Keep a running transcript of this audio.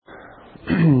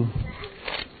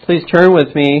Please turn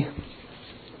with me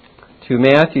to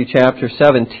Matthew chapter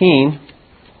 17.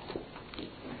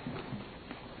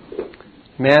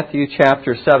 Matthew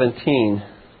chapter 17.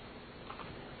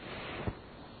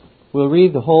 We'll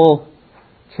read the whole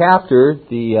chapter.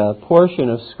 The portion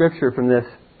of Scripture from this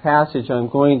passage I'm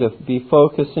going to be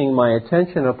focusing my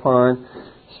attention upon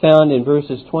is found in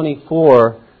verses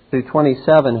 24 through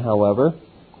 27, however.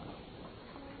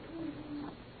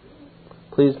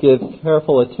 Please give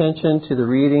careful attention to the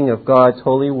reading of God's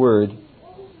holy word.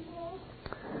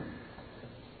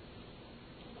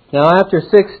 Now after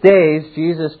 6 days,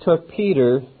 Jesus took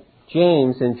Peter,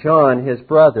 James, and John, his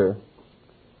brother,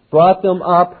 brought them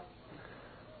up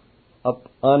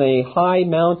on a high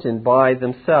mountain by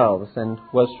themselves, and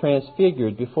was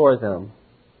transfigured before them.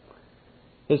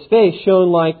 His face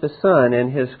shone like the sun,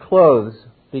 and his clothes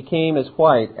became as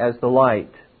white as the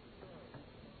light.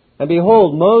 And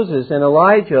behold, Moses and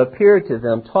Elijah appeared to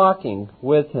them, talking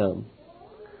with him.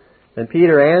 And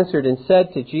Peter answered and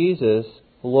said to Jesus,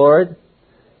 Lord,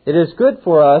 it is good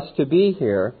for us to be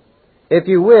here. If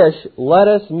you wish, let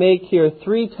us make here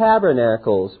 3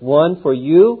 tabernacles, one for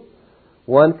you,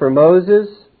 one for Moses,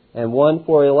 and one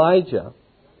for Elijah.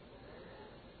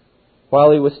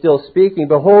 While he was still speaking,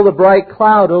 behold, a bright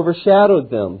cloud overshadowed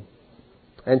them.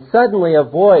 And suddenly a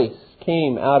voice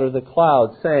came out of the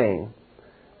cloud, saying,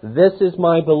 This is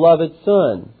my beloved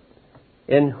Son,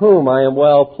 in whom I am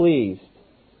well pleased.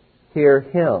 Hear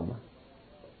him.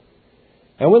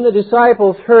 And when the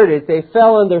disciples heard it, they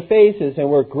fell on their faces and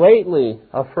were greatly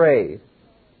afraid.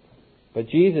 But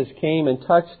Jesus came and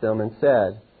touched them and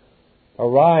said,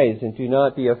 Arise and do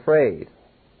not be afraid.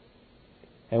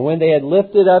 And when they had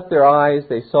lifted up their eyes,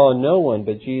 they saw no one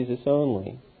but Jesus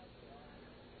only.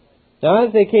 Now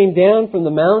as they came down from the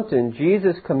mountain,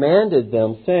 Jesus commanded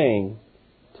them, saying,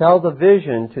 Tell the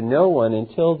vision to no one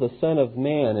until the Son of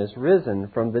Man is risen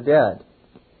from the dead.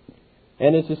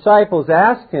 And his disciples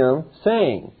asked him,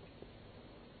 saying,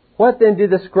 What then do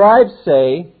the scribes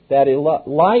say that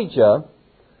Elijah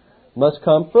must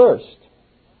come first?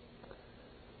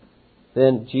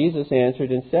 Then Jesus answered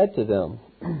and said to them,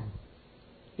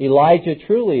 Elijah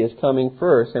truly is coming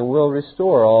first and will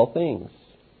restore all things.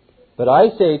 But I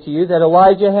say to you that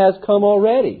Elijah has come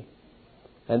already.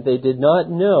 And they did not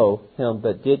know him,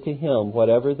 but did to him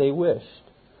whatever they wished.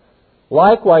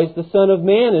 Likewise, the Son of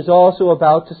Man is also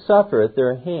about to suffer at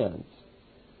their hands.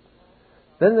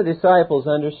 Then the disciples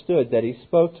understood that he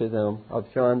spoke to them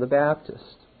of John the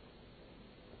Baptist.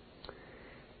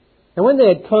 And when they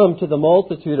had come to the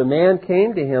multitude, a man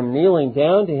came to him, kneeling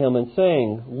down to him and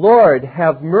saying, Lord,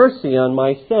 have mercy on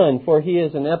my son, for he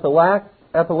is an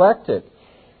epileptic,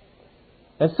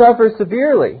 and suffers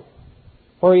severely.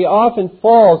 For he often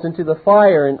falls into the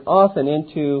fire and often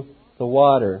into the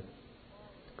water.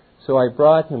 So I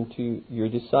brought him to your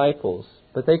disciples,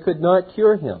 but they could not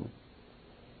cure him.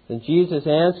 Then Jesus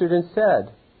answered and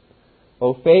said,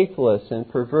 O faithless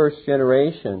and perverse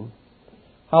generation,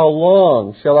 how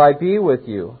long shall I be with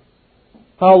you?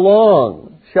 How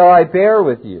long shall I bear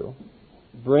with you?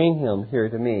 Bring him here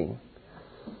to me.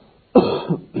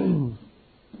 And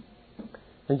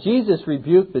Jesus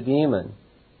rebuked the demon,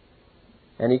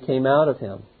 and he came out of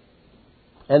him.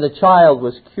 And the child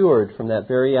was cured from that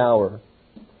very hour.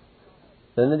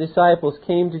 Then the disciples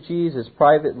came to Jesus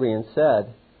privately and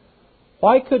said,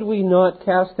 Why could we not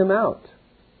cast him out?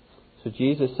 So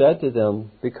Jesus said to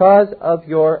them, Because of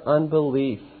your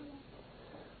unbelief.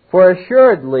 For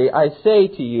assuredly I say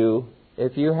to you,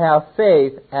 if you have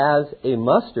faith as a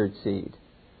mustard seed,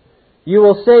 you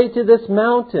will say to this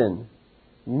mountain,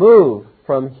 Move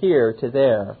from here to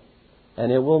there,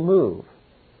 and it will move.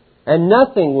 And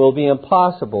nothing will be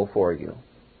impossible for you.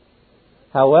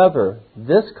 However,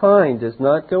 this kind does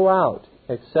not go out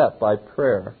except by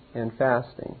prayer and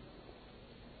fasting.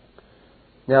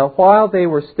 Now, while they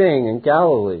were staying in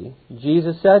Galilee,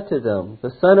 Jesus said to them,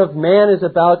 The Son of Man is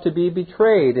about to be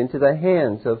betrayed into the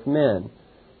hands of men,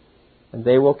 and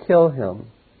they will kill him.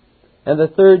 And the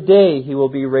 3rd day he will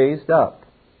be raised up.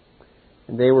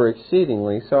 And they were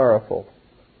exceedingly sorrowful.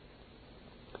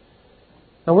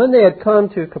 And when they had come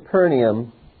to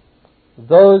Capernaum,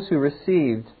 those who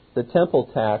received the temple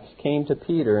tax came to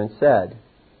Peter and said,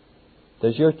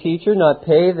 Does your teacher not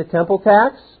pay the temple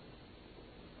tax?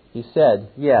 He said,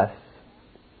 Yes.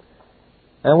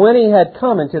 And when he had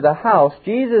come into the house,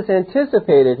 Jesus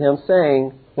anticipated him,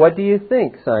 saying, What do you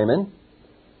think, Simon?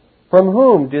 From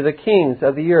whom do the kings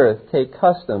of the earth take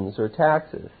customs or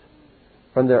taxes?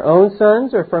 From their own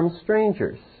sons or from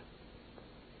strangers?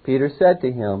 Peter said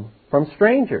to him, From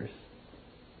strangers.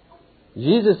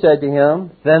 Jesus said to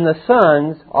him, Then the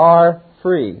sons are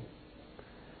free.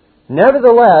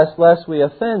 Nevertheless, lest we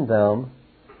offend them,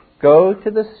 go to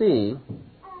the sea,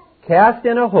 cast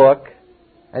in a hook,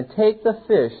 and take the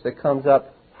fish that comes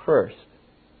up first.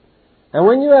 And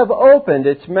when you have opened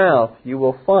its mouth, you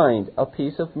will find a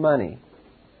piece of money.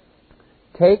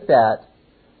 Take that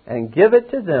and give it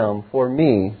to them for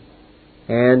me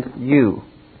and you.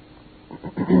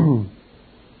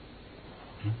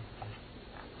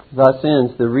 Thus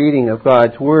ends the reading of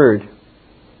God's Word.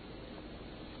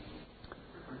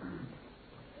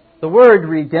 The word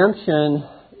redemption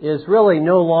is really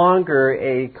no longer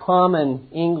a common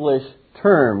English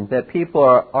term that people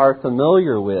are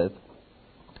familiar with.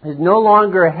 It no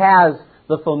longer has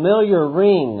the familiar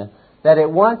ring that it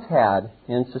once had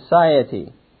in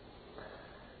society.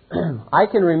 I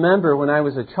can remember when I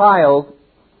was a child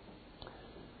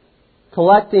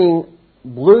collecting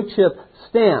blue chip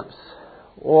stamps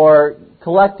or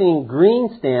collecting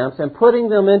green stamps and putting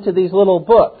them into these little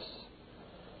books.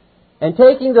 And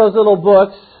taking those little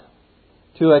books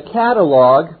to a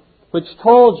catalog which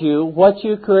told you what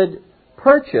you could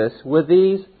purchase with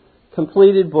these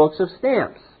completed books of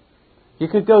stamps. You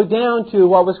could go down to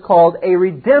what was called a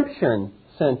redemption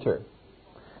center.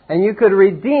 And you could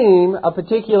redeem a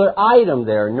particular item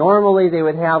there. Normally they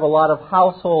would have a lot of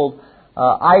household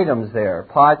items there.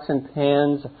 Pots and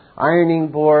pans, ironing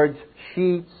boards,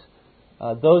 sheets,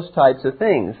 those types of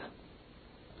things.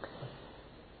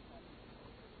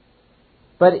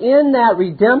 But in that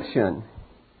redemption,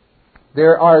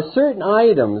 there are certain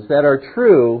items that are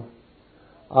true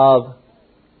of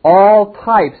all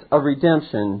types of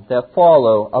redemption that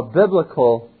follow a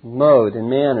biblical mode and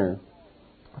manner.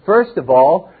 First of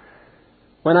all,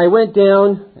 when I went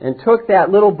down and took that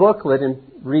little booklet and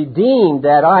redeemed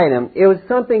that item, it was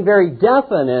something very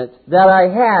definite that I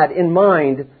had in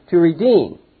mind to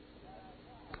redeem.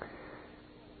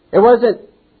 It wasn't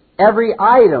every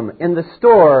item in the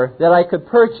store that I could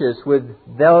purchase with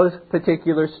those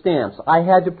particular stamps. I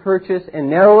had to purchase and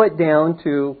narrow it down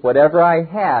to whatever I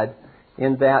had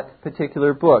in that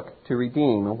particular book to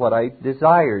redeem and what I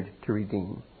desired to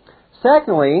redeem.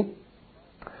 Secondly,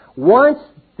 once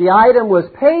the item was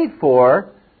paid for,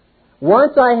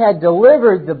 once I had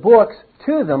delivered the books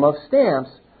to them of stamps,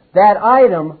 that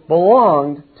item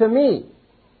belonged to me.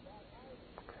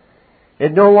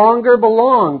 It no longer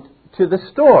belonged to the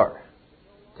store,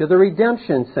 to the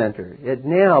redemption center. It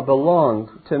now belonged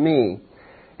to me.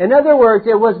 In other words,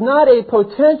 it was not a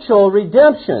potential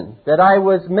redemption that I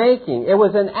was making. It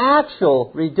was an actual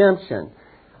redemption.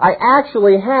 I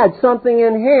actually had something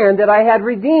in hand that I had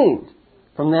redeemed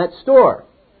from that store.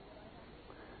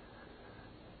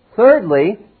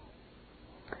 Thirdly,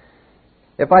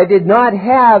 if I did not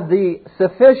have the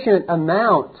sufficient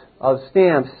amount of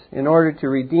stamps in order to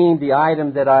redeem the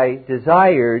item that I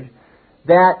desired,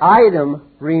 that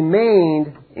item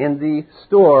remained in the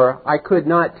store. I could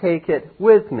not take it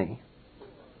with me.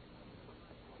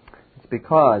 It's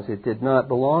because it did not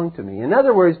belong to me. In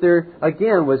other words, there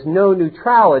again was no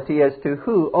neutrality as to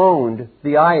who owned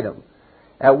the item.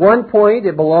 At one point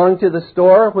it belonged to the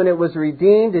store. When it was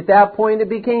redeemed, at that point it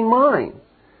became mine.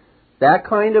 That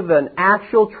kind of an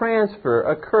actual transfer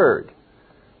occurred.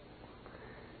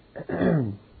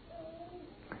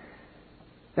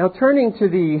 Now, turning to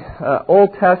the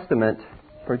Old Testament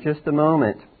for just a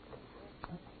moment,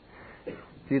 if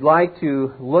you'd like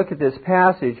to look at this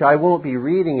passage, I won't be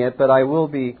reading it, but I will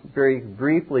be very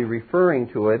briefly referring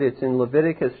to it. It's in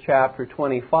Leviticus chapter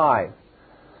 25.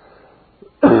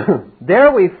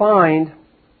 There we find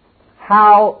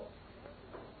how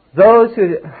those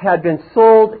who had been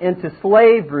sold into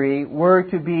slavery were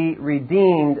to be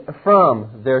redeemed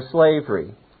from their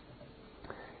slavery.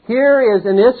 Here is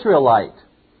an Israelite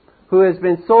who has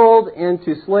been sold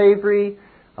into slavery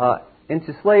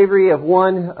of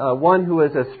one who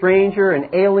is a stranger, an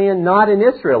alien, not an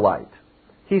Israelite.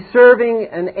 He's serving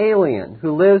an alien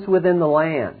who lives within the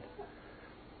land.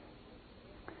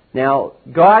 Now,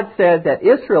 God said that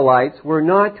Israelites were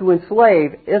not to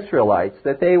enslave Israelites,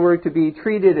 that they were to be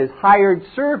treated as hired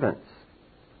servants,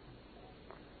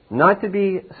 not to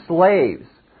be slaves.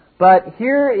 But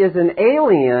here is an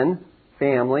alien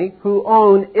family who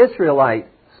own Israelite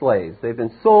slaves. They've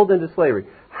been sold into slavery.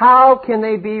 How can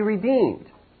they be redeemed?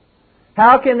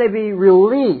 How can they be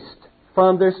released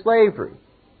from their slavery?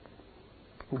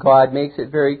 God makes it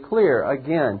very clear,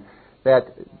 again, that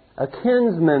a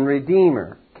kinsman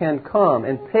redeemer can come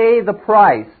and pay the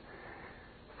price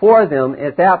for them.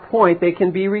 At that point, they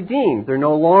can be redeemed. They're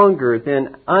no longer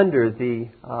then under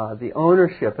the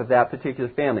ownership of that particular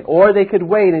family. Or they could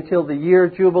wait until the year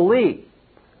of Jubilee,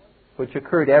 which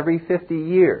occurred every 50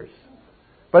 years.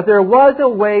 But there was a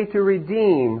way to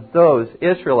redeem those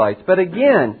Israelites. But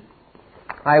again,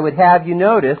 I would have you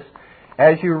notice,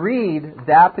 as you read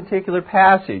that particular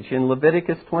passage in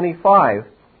Leviticus 25,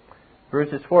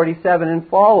 verses 47 and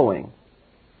following,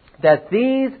 that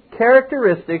these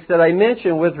characteristics that I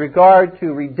mentioned with regard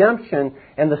to redemption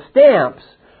and the stamps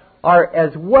are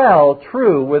as well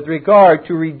true with regard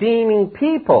to redeeming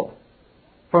people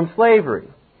from slavery.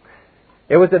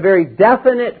 It was a very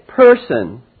definite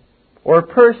person or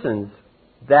persons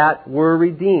that were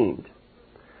redeemed.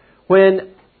 When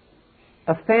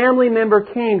a family member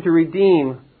came to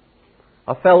redeem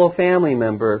a fellow family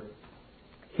member,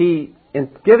 in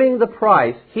giving the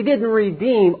price, he didn't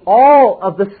redeem all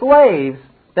of the slaves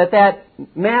that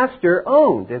master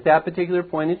owned at that particular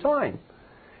point in time.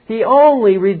 He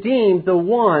only redeemed the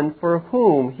one for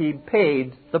whom he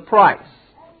paid the price.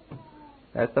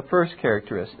 That's the first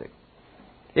characteristic.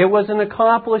 It was an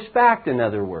accomplished fact, in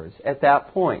other words, at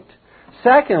that point.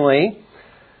 Secondly,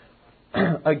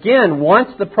 again, once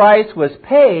the price was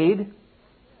paid,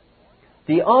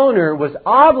 the owner was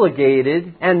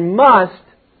obligated and must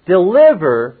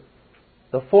deliver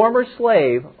the former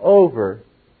slave over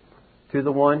to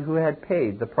the one who had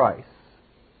paid the price.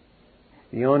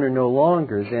 The owner no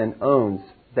longer then owns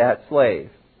that slave.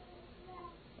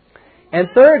 And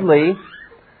thirdly,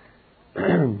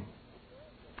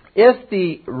 if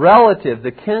the relative,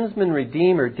 the kinsman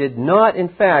redeemer, did not in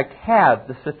fact have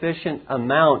the sufficient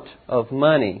amount of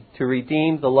money to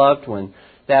redeem the loved one,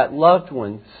 that loved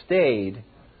one stayed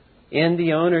in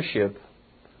the ownership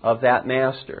of that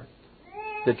master.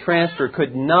 The transfer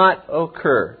could not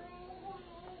occur.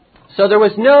 So there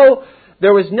was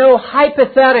no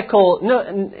hypothetical,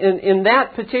 in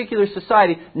that particular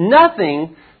society,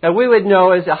 nothing that we would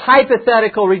know as a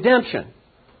hypothetical redemption,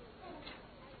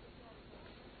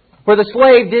 where the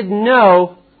slave didn't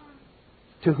know,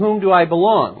 to whom do I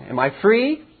belong? Am I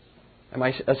free? Am I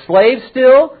a slave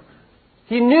still?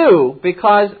 He knew,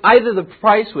 because either the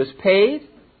price was paid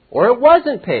or it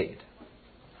wasn't paid.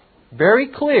 Very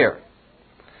clear.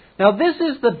 Now this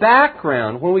is the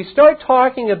background. When we start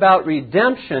talking about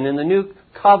redemption in the New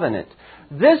Covenant,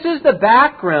 this is the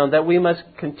background that we must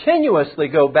continuously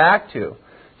go back to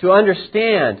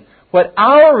understand what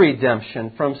our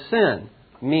redemption from sin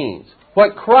means,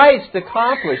 what Christ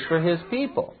accomplished for His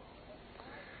people.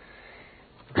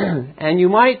 And you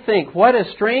might think, what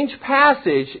a strange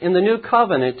passage in the New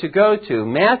Covenant to go to.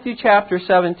 Matthew chapter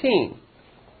 17,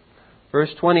 verse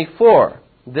 24.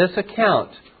 This account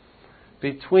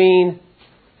between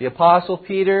the Apostle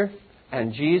Peter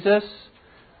and Jesus,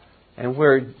 and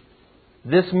where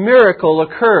this miracle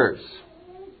occurs,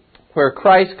 where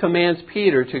Christ commands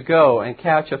Peter to go and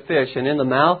catch a fish, and in the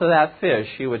mouth of that fish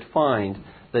he would find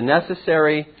the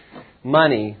necessary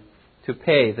money to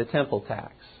pay the temple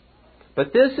tax.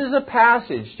 But this is a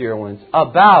passage, dear ones,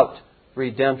 about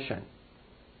redemption.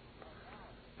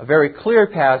 A very clear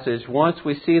passage once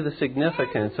we see the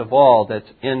significance of all that's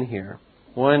in here.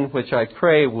 One which I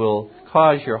pray will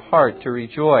cause your heart to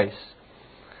rejoice.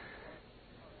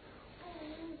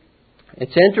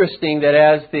 It's interesting that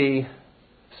as the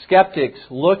skeptics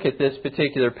look at this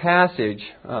particular passage,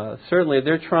 certainly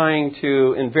they're trying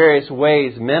to, in various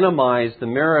ways, minimize the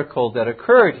miracle that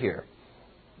occurred here.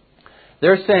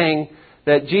 They're saying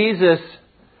that Jesus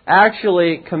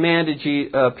actually commanded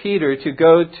Peter to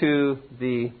go to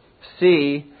the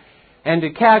sea and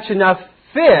to catch enough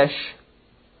fish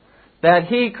that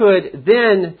he could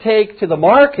then take to the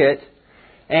market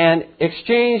and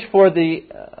exchange for the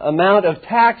amount of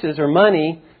taxes or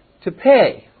money to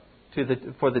pay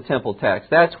for the temple tax.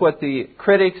 That's what the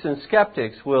critics and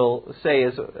skeptics will say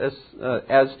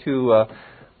as to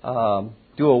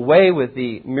do away with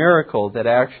the miracle that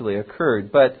actually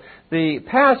occurred. But the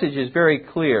passage is very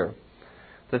clear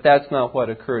that that's not what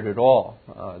occurred at all.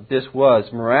 This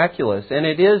was miraculous. And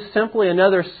it is simply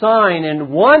another sign and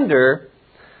wonder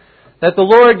that the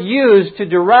Lord used to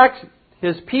direct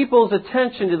His people's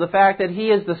attention to the fact that He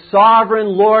is the sovereign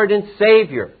Lord and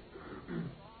Savior,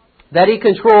 that He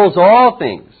controls all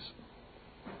things.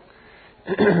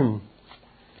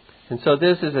 And so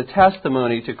this is a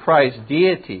testimony to Christ's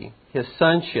deity, His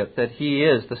sonship, that He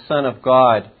is the Son of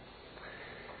God.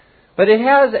 But it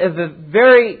has a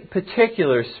very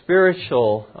particular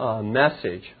spiritual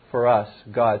message for us,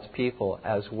 God's people,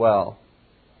 as well.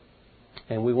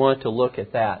 And we want to look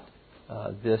at that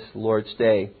this Lord's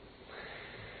Day.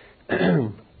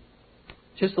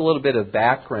 Just a little bit of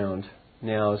background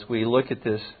now as we look at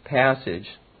this passage.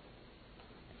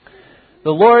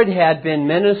 The Lord had been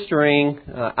ministering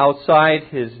outside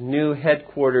His new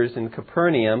headquarters in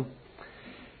Capernaum.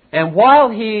 And while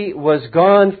He was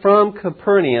gone from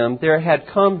Capernaum, there had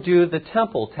come due the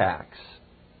temple tax.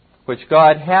 which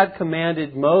God had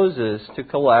commanded Moses to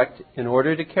collect in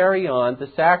order to carry on the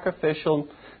sacrificial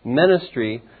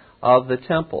ministry of the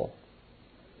temple.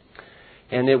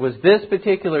 And it was this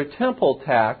particular temple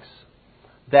tax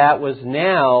that was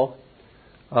now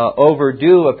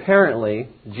overdue, apparently.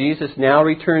 Jesus now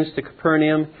returns to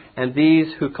Capernaum, and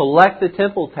these who collect the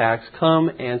temple tax come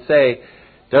and say,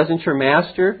 "Doesn't your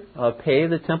master pay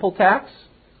the temple tax?"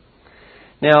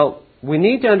 Now, we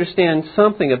need to understand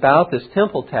something about this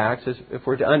temple tax if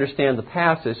we're to understand the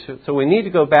passage. So we need to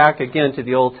go back again to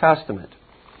the Old Testament.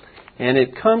 And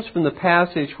it comes from the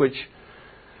passage which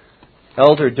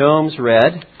Elder Domes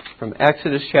read from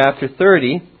Exodus chapter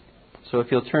 30. So if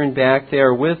you'll turn back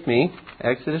there with me,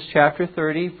 Exodus chapter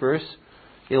 30, verse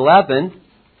 11.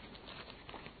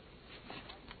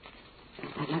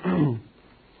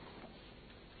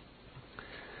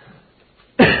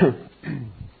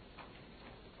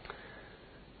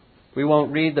 We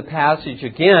won't read the passage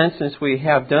again since we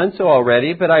have done so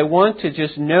already, but I want to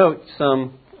just note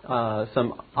some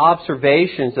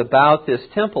observations about this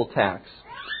temple tax.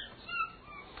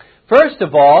 First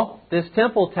of all, this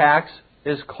temple tax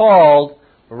is called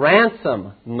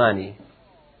ransom money.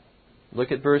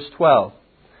 Look at verse 12.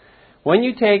 When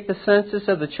you take the census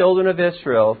of the children of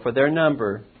Israel for their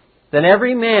number, then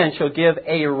every man shall give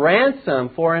a ransom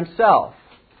for himself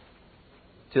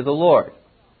to the Lord.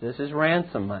 This is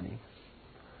ransom money.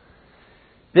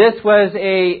 This was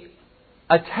a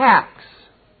tax,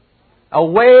 a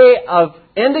way of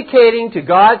indicating to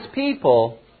God's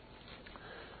people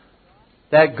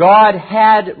that God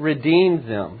had redeemed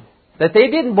them, that they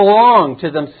didn't belong to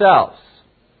themselves,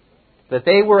 that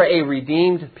they were a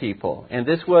redeemed people. And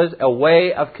this was a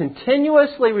way of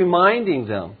continuously reminding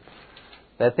them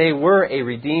that they were a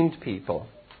redeemed people,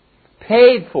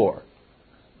 paid for.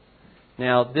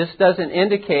 Now, this doesn't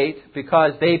indicate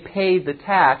because they paid the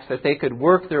tax that they could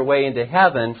work their way into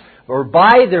heaven or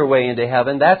buy their way into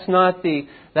heaven. That's not the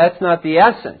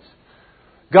essence.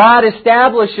 God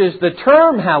establishes the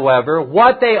term, however,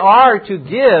 what they are to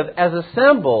give as a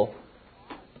symbol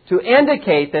to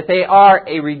indicate that they are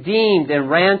a redeemed and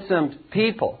ransomed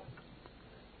people.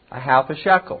 A half a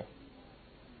shekel.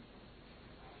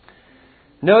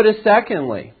 Notice,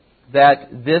 secondly,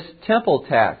 that this temple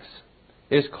tax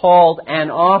is called an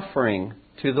offering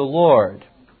to the Lord.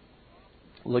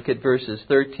 Look at verses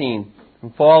 13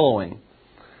 and following.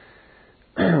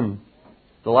 The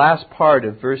last part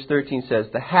of verse 13 says,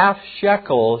 "The half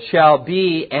shekel shall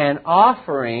be an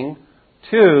offering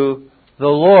to the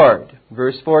Lord."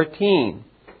 Verse 14,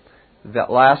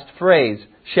 that last phrase,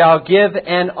 "shall give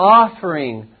an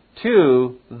offering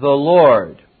to the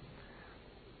Lord."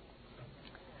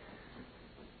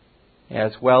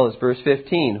 As well as verse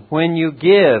 15, "when you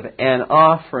give an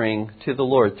offering to the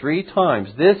Lord." 3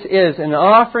 times. This is an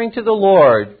offering to the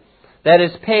Lord that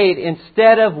is paid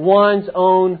instead of one's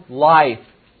own life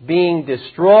being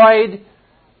destroyed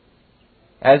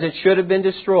as it should have been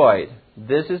destroyed.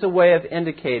 This is a way of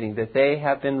indicating that they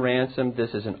have been ransomed.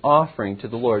 This is an offering to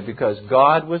the Lord because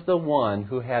God was the one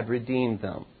who had redeemed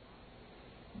them.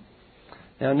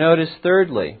 Now notice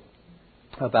thirdly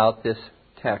about this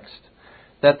text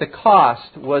that the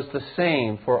cost was the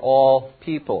same for all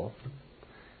people.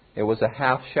 It was a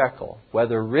half shekel.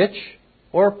 Whether rich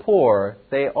or poor,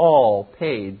 they all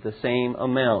paid the same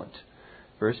amount.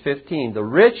 Verse 15, "The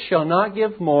rich shall not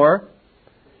give more,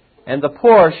 and the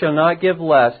poor shall not give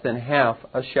less than half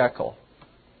a shekel."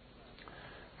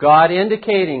 God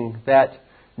indicating that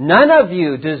none of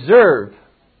you deserve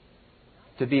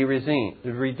to be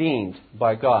redeemed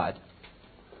by God.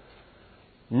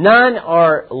 None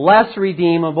are less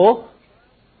redeemable.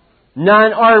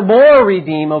 None are more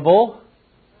redeemable.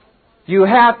 You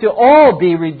have to all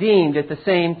be redeemed at the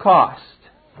same cost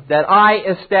that I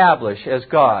establish as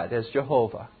God, as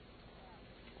Jehovah.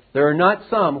 There are not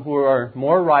some who are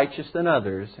more righteous than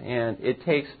others, and it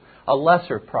takes a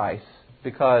lesser price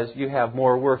because you have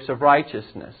more works of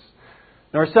righteousness.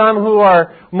 Nor some who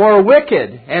are more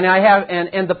wicked, and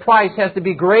the price has to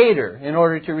be greater in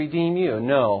order to redeem you.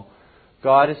 No.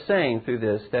 God is saying through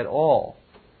this that all,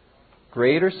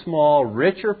 great or small,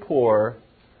 rich or poor,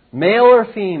 male or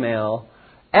female,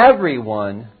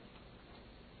 everyone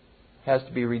has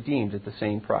to be redeemed at the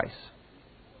same price.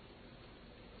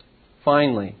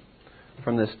 Finally,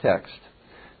 from this text,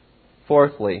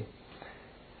 fourthly,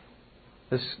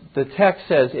 the text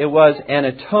says it was an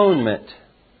atonement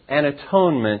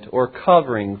or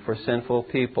covering for sinful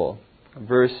people.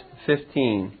 Verse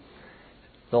 15.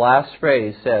 The last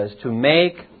phrase says, "to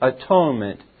make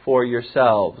atonement for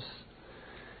yourselves."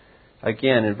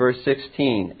 Again, in verse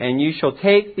 16, "and you shall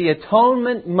take the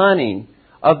atonement money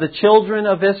of the children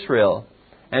of Israel,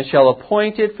 and shall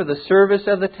appoint it for the service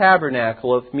of the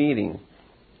tabernacle of meeting,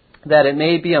 that it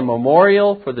may be a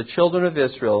memorial for the children of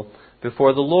Israel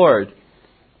before the Lord,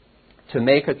 to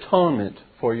make atonement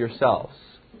for yourselves.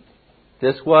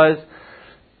 This was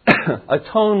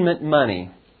atonement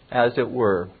money, as it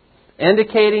were,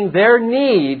 indicating their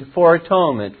need for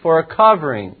atonement, for a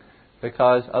covering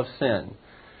because of sin.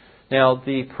 Now,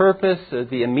 the purpose,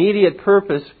 the immediate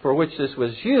purpose for which this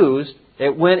was used,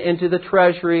 it went into the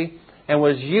treasury and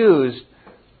was used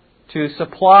to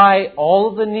supply all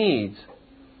of the needs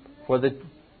for the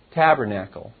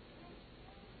tabernacle,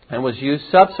 and was used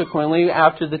subsequently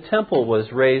after the temple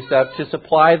was raised up to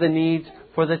supply the needs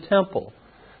for the temple,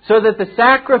 so that the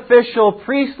sacrificial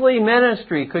priestly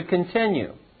ministry could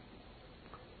continue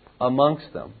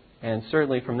amongst them. And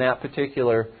certainly from that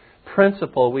particular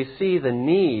principle, we see the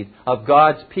need of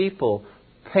God's people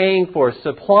paying for,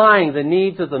 supplying the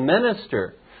needs of the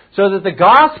minister, so that the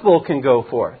gospel can go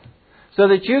forth, so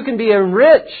that you can be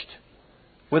enriched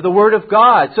with the Word of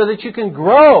God, so that you can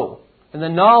grow in the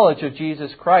knowledge of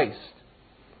Jesus Christ.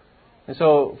 And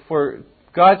so for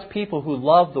God's people who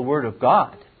love the Word of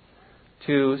God,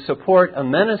 to support a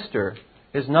minister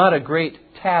is not a great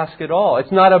task at all.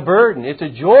 It's not a burden. It's a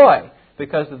joy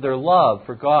because of their love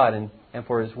for God and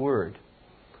for His Word.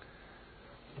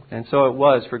 And so it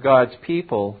was for God's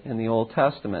people in the Old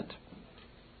Testament.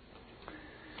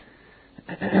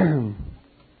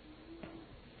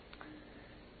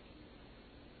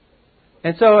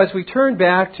 And so as we turn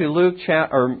back to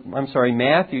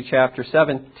Matthew chapter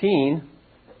 17,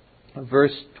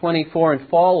 verse 24 and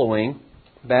following,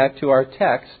 back to our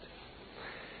text,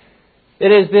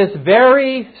 it is this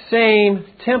very same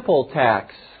temple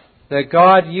tax that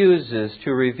God uses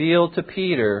to reveal to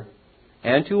Peter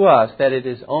and to us that it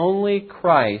is only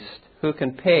Christ who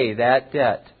can pay that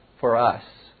debt for us.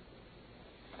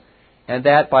 And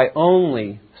that by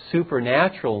only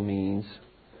supernatural means,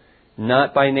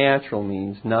 not by natural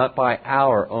means, not by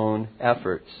our own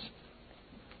efforts.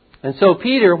 And so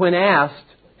Peter, when asked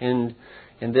in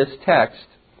this text,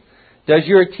 does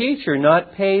your teacher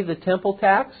not pay the temple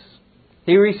tax?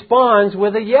 He responds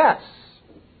with a yes.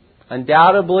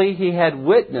 Undoubtedly, he had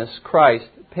witnessed Christ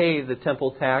pay the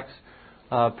temple tax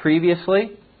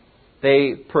previously.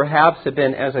 They perhaps had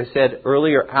been, as I said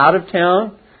earlier, out of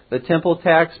town. The temple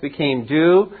tax became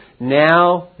due.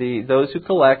 Now those who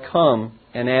collect come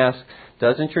and ask,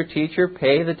 doesn't your teacher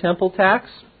pay the temple tax?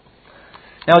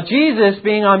 Now Jesus,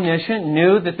 being omniscient,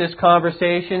 knew that this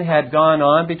conversation had gone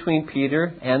on between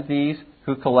Peter and these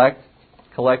who collected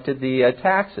the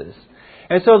taxes.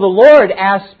 And so the Lord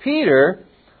asked Peter,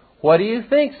 what do you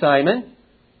think, Simon?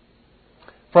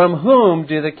 From whom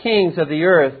do the kings of the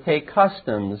earth take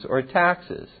customs or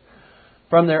taxes?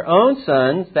 From their own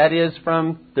sons, that is,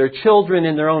 from their children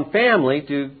in their own family.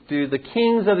 Do the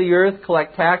kings of the earth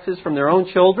collect taxes from their own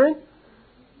children?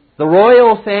 The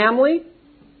royal family?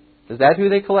 Is that who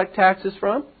they collect taxes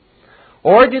from?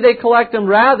 Or do they collect them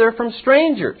rather from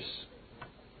strangers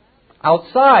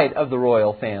outside of the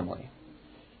royal family?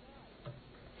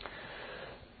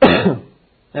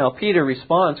 Now, Peter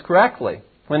responds correctly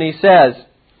when he says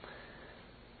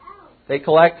they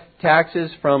collect taxes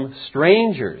from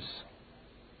strangers,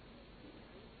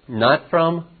 not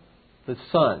from the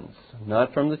sons,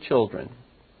 not from the children.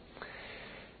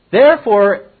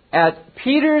 Therefore, at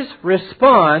Peter's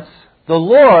response, the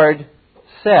Lord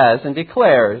says and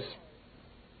declares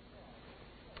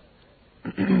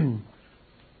in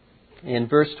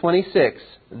verse 26,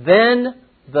 then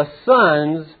the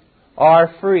sons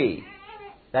are free.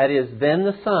 That is, then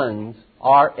the sons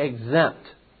are exempt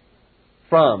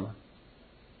from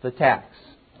the tax.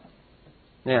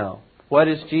 Now, what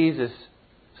is Jesus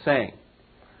saying?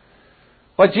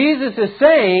 What Jesus is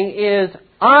saying is,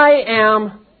 I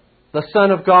am the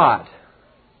Son of God.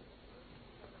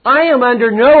 I am under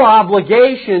no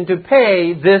obligation to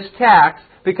pay this tax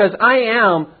because I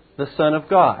am the Son of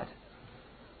God.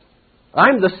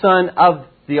 I'm the Son of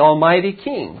the Almighty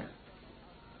King.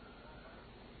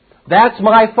 That's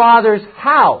my Father's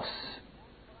house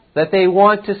that they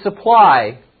want to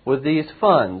supply with these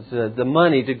funds, the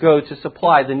money to go to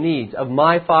supply the needs of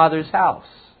my Father's house.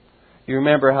 You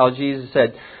remember how Jesus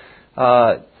said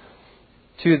to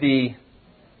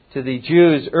the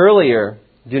Jews earlier,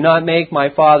 do not make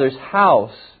my Father's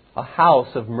house a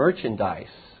house of merchandise.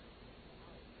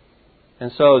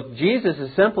 And so Jesus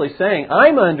is simply saying,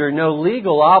 I'm under no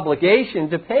legal obligation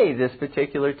to pay this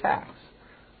particular tax.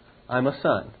 I'm a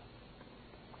son.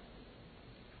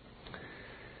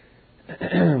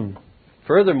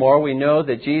 Furthermore, we know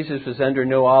that Jesus was under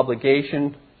no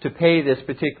obligation to pay this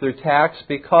particular tax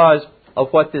because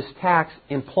of what this tax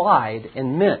implied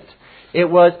and meant. It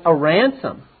was a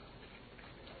ransom.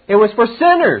 It was for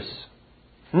sinners,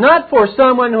 not for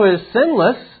someone who is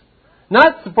sinless,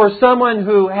 not for someone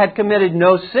who had committed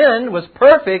no sin, was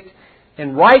perfect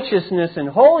in righteousness and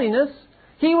holiness.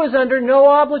 He was under no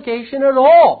obligation at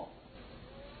all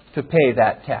to pay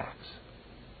that tax.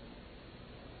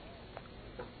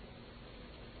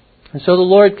 And so the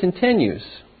Lord continues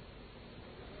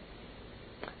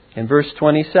in verse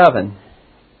 27.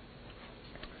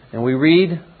 And we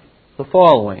read the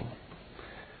following.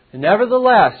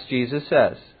 Nevertheless, Jesus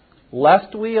says,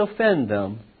 lest we offend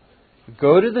them,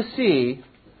 go to the sea,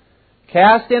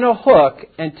 cast in a hook,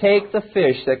 and take the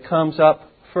fish that comes up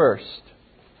first.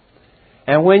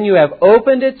 And when you have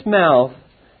opened its mouth,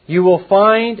 you will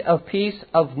find a piece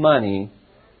of money.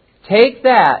 Take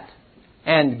that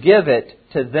and give it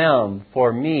to them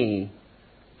for me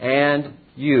and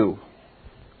you.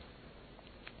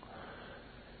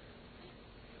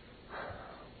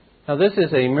 Now this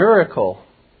is a miracle.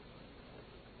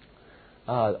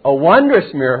 A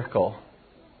wondrous miracle.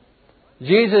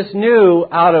 Jesus knew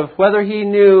whether he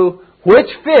knew which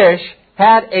fish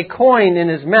had a coin in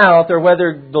his mouth or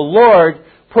whether the Lord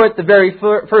put the very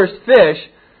first fish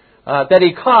that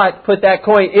he caught, put that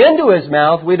coin into his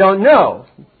mouth, we don't know.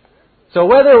 So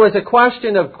whether it was a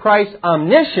question of Christ's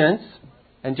omniscience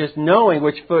and just knowing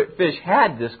which fish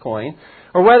had this coin,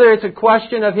 or whether it's a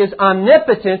question of His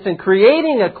omnipotence in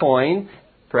creating a coin,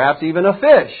 perhaps even a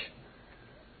fish.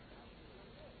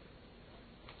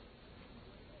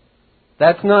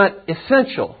 That's not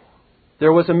essential.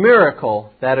 There was a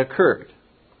miracle that occurred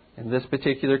in this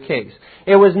particular case.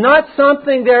 It was not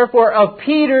something, therefore, of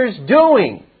Peter's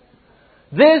doing.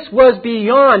 This was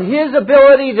beyond his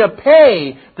ability to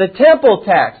pay the temple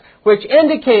tax, which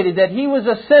indicated that he was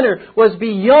a sinner, was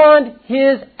beyond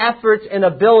his efforts and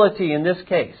ability in this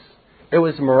case. It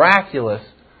was miraculous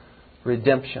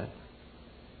redemption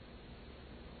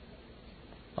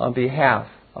on behalf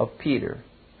of Peter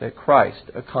that Christ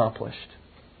accomplished.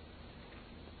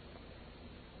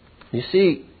 You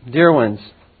see, dear ones,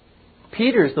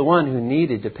 Peter's the one who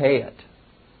needed to pay it.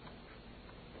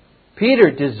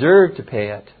 Peter deserved to pay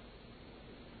it.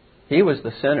 He was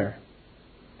the sinner.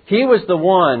 He was the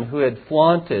one who had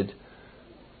flaunted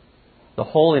the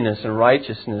holiness and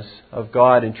righteousness of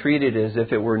God and treated it as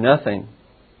if it were nothing.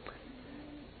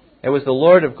 It was the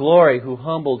Lord of glory who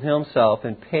humbled Himself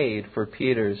and paid for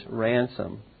Peter's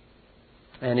ransom.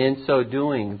 And in so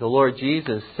doing, the Lord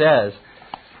Jesus says,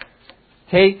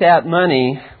 take that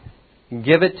money,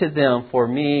 give it to them for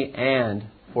me and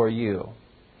for you.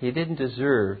 He didn't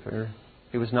deserve, or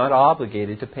he was not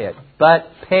obligated to pay it. But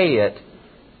pay it,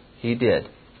 He did.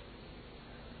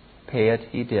 Pay it,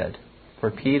 He did.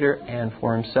 For Peter and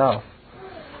for Himself.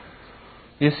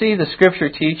 You see, the Scripture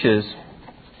teaches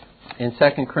in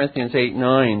 2 Corinthians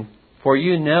 8:9, for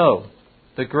you know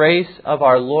the grace of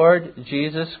our Lord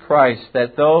Jesus Christ,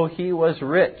 that though He was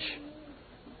rich,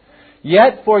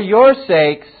 yet for your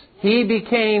sakes He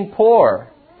became poor,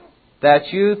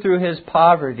 that you through His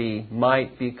poverty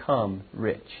might become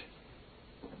rich.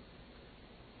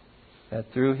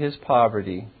 That through His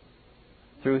poverty,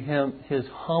 through His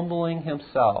humbling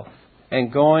Himself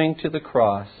and going to the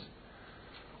cross,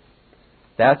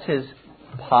 that's His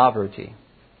poverty.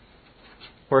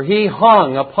 Where He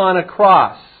hung upon a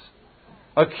cross,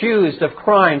 accused of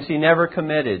crimes He never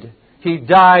committed. He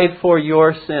died for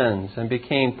your sins and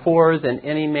became poorer than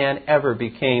any man ever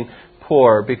became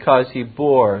poor, because He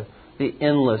bore the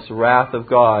endless wrath of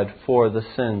God for the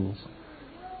sins,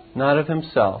 not of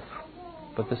Himself,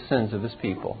 but the sins of His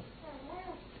people.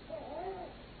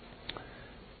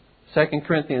 2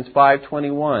 Corinthians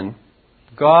 5:21,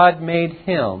 God made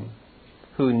Him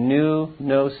who knew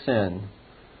no sin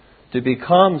to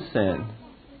become sin,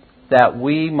 that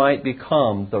we might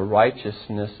become the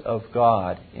righteousness of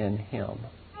God in Him.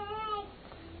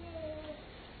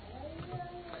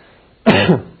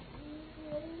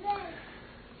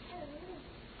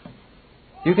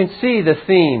 You can see the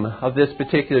theme of this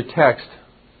particular text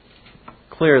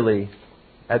clearly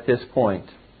at this point.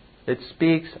 It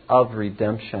speaks of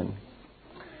redemption.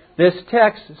 This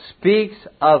text speaks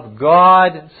of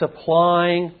God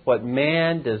supplying what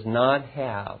man does not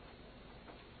have.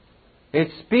 It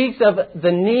speaks of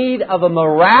the need of a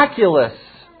miraculous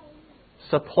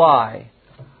supply,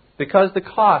 because the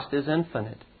cost is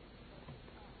infinite.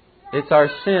 It's our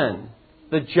sin.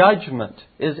 The judgment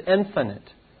is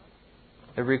infinite.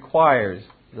 It requires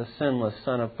the sinless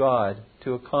Son of God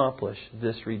to accomplish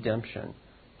this redemption,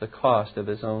 the cost of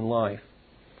His own life.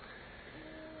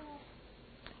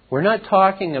 We're not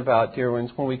talking about, dear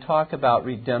ones, when we talk about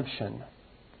redemption,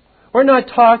 we're not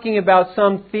talking about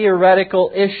some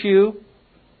theoretical issue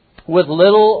with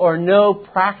little or no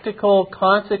practical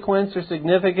consequence or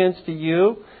significance to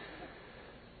you.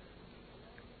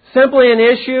 Simply an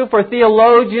issue for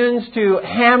theologians to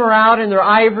hammer out in their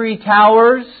ivory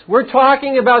towers. We're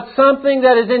talking about something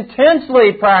that is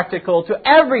intensely practical to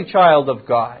every child of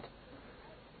God.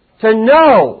 To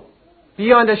know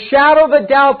beyond a shadow of a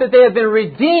doubt that they have been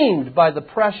redeemed by the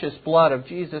precious blood of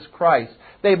Jesus Christ.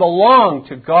 They belong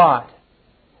to God.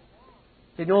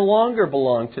 They no longer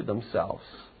belong to themselves.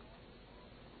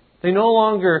 They no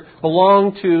longer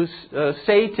belong to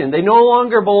Satan. They no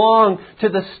longer belong to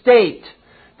the state.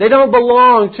 They don't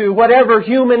belong to whatever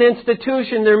human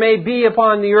institution there may be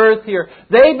upon the earth here.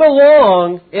 They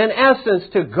belong, in essence,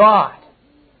 to God.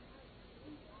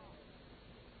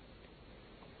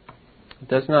 It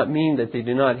does not mean that they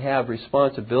do not have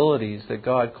responsibilities that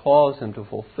God calls them to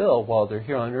fulfill while they're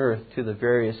here on earth to the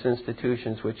various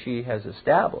institutions which He has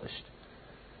established.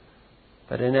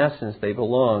 But in essence, they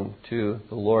belong to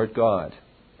the Lord God.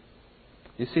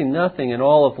 You see, nothing in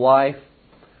all of life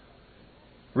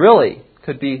really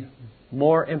could be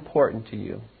more important to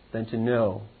you than to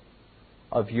know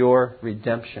of your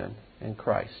redemption in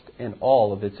Christ and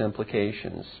all of its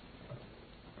implications.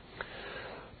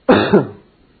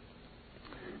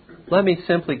 Let me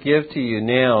simply give to you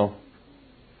now,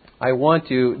 I want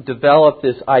to develop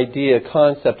this idea,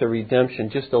 concept of redemption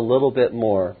just a little bit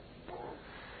more.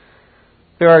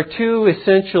 There are two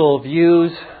essential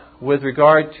views with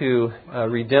regard to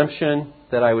redemption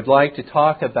that I would like to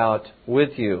talk about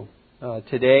with you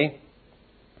today.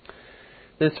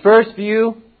 This first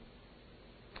view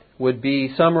would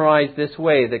be summarized this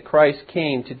way, that Christ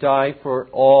came to die for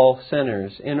all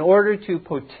sinners in order to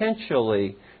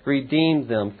potentially redeem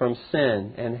them from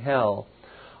sin and hell,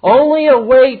 only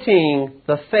awaiting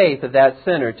the faith of that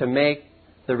sinner to make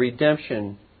the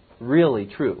redemption really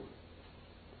true.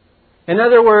 In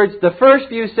other words, the first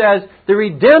view says the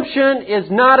redemption is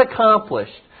not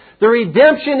accomplished. The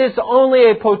redemption is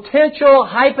only a potential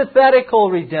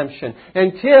hypothetical redemption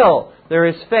until there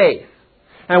is faith.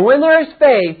 And when there is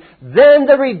faith, then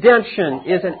the redemption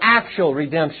is an actual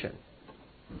redemption.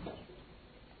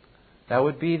 That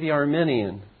would be the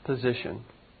Arminian position.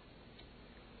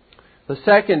 The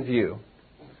second view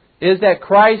is that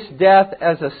Christ's death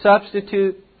as a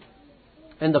substitute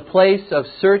in the place of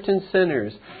certain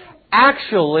sinners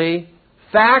actually,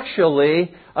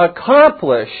 factually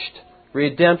accomplished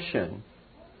redemption.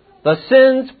 The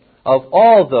sins of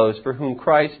all those for whom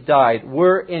Christ died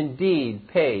were indeed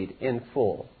paid in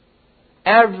full.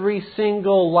 Every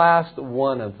single last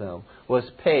one of them was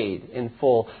paid in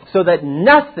full, so that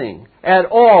nothing at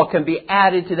all can be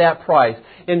added to that price.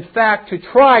 In fact, to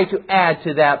try to add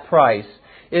to that price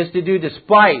is to do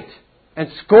despite and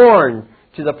scorn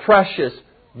to the precious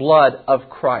blood of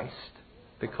Christ,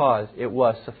 because it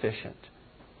was sufficient.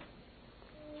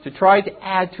 To try to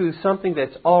add to something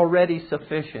that's already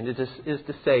sufficient is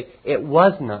to say it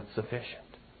was not sufficient.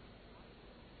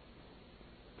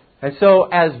 And so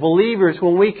as believers,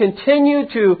 when we continue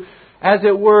to, as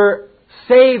it were,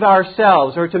 save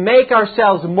ourselves or to make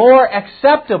ourselves more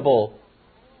acceptable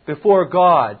before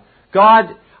God,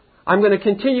 God, I'm going to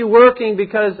continue working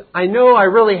because I know I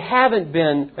really haven't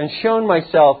been and shown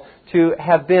myself to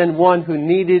have been one who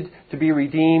needed to be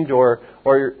redeemed or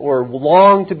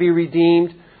longed to be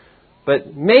redeemed.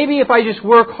 But maybe if I just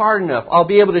work hard enough, I'll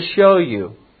be able to show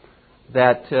you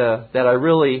that I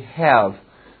really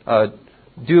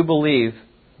do believe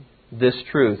this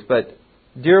truth. But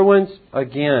dear ones,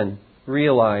 again,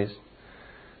 realize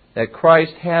that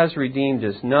Christ has redeemed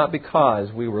us not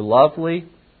because we were lovely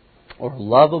or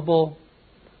lovable,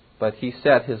 but He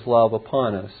set His love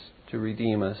upon us to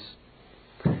redeem us.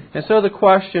 And so the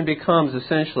question becomes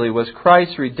essentially, was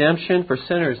Christ's redemption for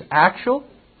sinners actual,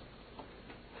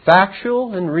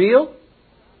 factual, and real?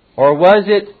 Or was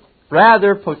it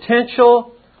rather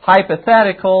potential,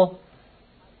 hypothetical,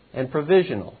 and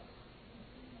provisional?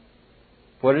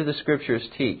 What do the Scriptures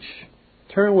teach?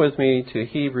 Turn with me to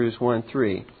Hebrews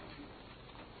 1:3.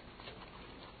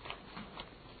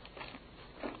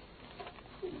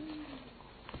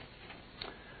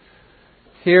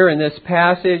 Here in this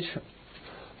passage,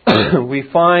 we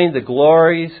find the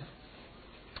glories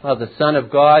of the Son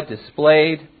of God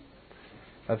displayed,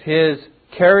 of His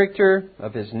character,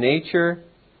 of His nature.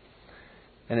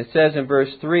 And it says in verse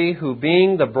 3, who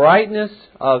being the brightness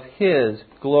of His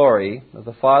glory, of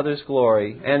the Father's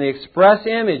glory, and the express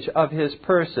image of His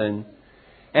person,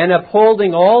 and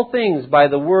upholding all things by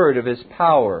the word of His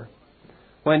power,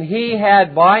 when He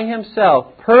had by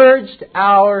Himself purged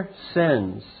our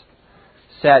sins,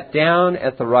 sat down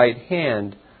at the right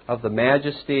hand of the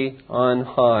Majesty on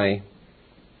high.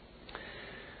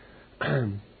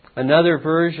 Another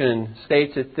version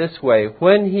states it this way: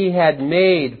 when He had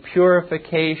made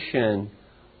purification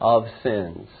of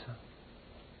sins,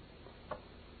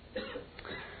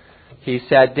 He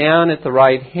sat down at the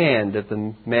right hand of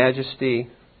the Majesty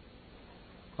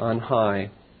on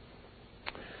high.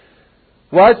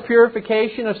 Was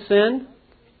purification of sin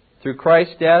through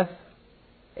Christ's death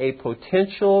a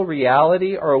potential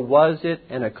reality, or was it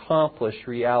an accomplished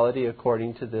reality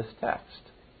according to this text?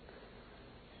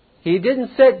 He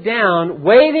didn't sit down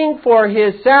waiting for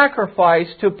His sacrifice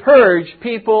to purge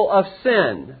people of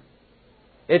sin.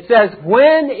 It says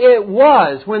when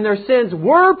their sins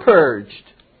were purged,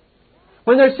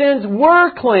 when their sins were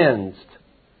cleansed,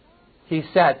 He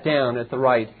sat down at the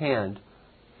right hand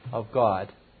of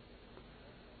God.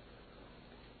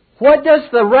 What does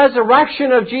the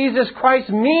resurrection of Jesus Christ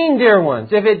mean, dear ones?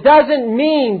 If it doesn't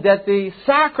mean that the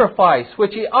sacrifice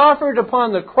which He offered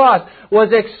upon the cross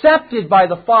was accepted by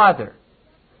the Father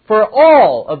for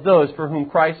all of those for whom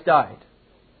Christ died.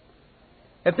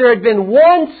 If there had been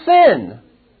one sin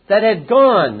that had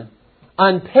gone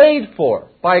unpaid for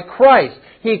by Christ,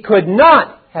 He could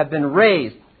not have been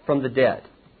raised from the dead.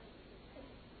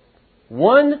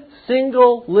 One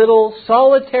single little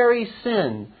solitary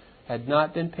sin had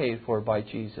not been paid for by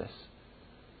Jesus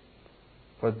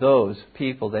for those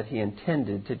people that He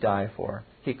intended to die for.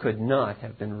 He could not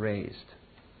have been raised.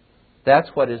 That's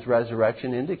what His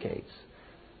resurrection indicates.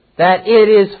 That it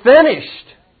is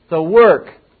finished, the work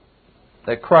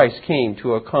that Christ came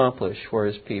to accomplish for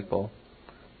His people.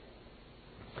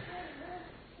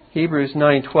 Hebrews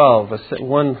 9:12,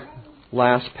 one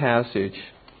last passage.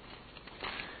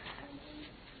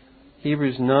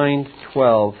 Hebrews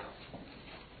 9:12.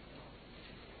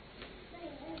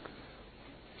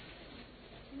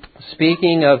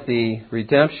 Speaking of the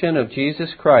redemption of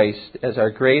Jesus Christ as our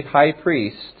great high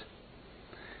priest,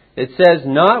 it says,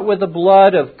 not with the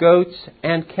blood of goats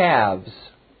and calves,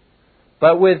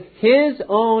 but with His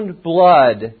own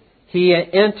blood He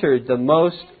entered the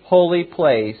most holy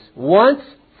place once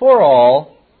for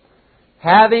all,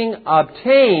 having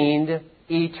obtained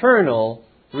eternal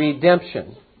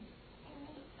redemption.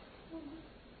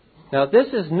 Now, this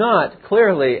is not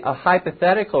clearly a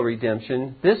hypothetical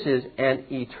redemption. This is an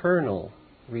eternal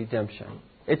redemption.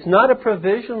 It's not a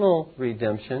provisional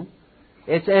redemption.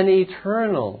 It's an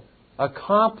eternal,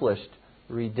 accomplished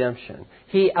redemption.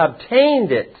 He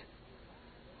obtained it.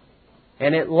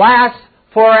 And it lasts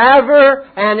forever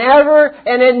and ever,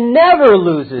 and it never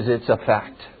loses its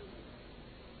effect.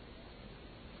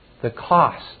 The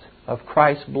cost of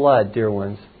Christ's blood, dear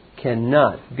ones,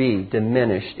 cannot be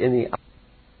diminished in the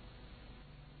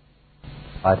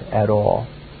at all.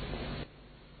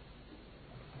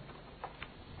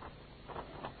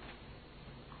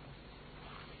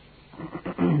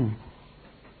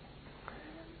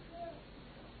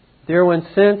 Dear ones,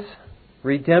 since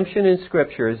redemption in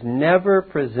Scripture is never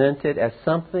presented as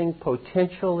something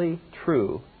potentially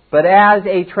true, but as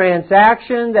a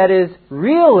transaction that is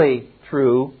really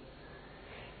true,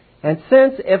 and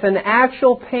since if an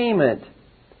actual payment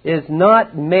is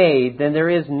not made, then there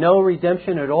is no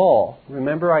redemption at all.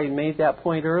 Remember, I made that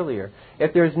point earlier.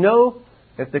 If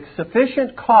the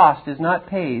sufficient cost is not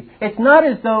paid, it's not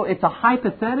as though it's a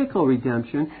hypothetical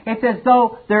redemption. It's as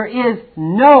though there is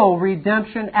no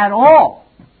redemption at all.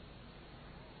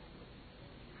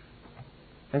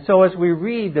 And so as we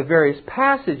read the various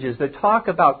passages that talk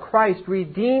about Christ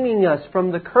redeeming us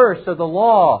from the curse of the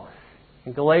law,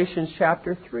 in Galatians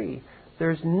chapter 3,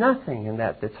 there's nothing in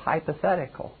that that's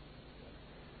hypothetical.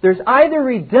 There's either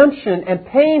redemption and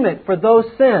payment for those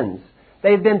sins.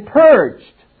 They've been purged.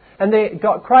 And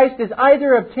Christ has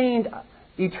either obtained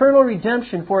eternal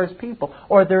redemption for His people,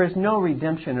 or there is no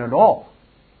redemption at all.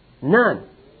 None.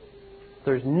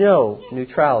 There's no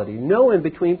neutrality, no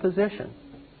in-between position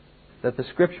that the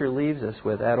Scripture leaves us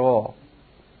with at all.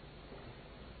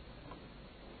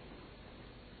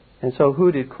 And so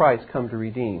who did Christ come to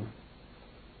redeem?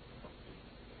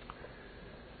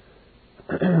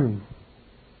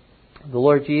 The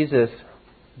Lord Jesus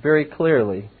very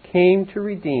clearly came to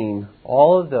redeem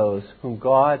all of those whom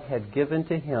God had given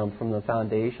to Him from the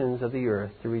foundations of the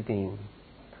earth to redeem.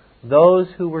 Those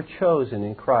who were chosen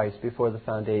in Christ before the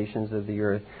foundations of the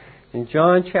earth. In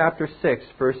John chapter 6,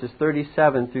 verses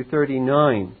 37 through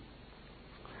 39,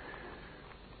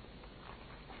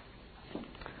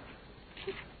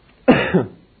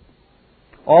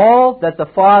 all that the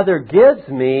Father gives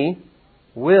me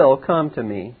will come to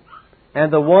me,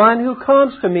 and the one who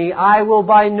comes to me I will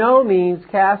by no means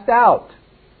cast out.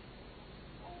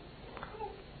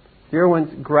 Dear ones,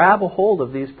 grab a hold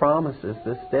of these promises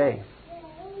this day.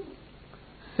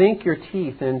 Sink your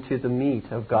teeth into the meat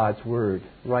of God's Word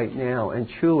right now and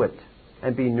chew it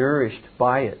and be nourished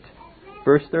by it.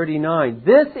 Verse 39,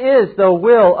 this is the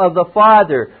will of the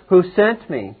Father who sent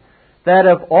me, that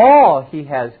of all He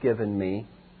has given me,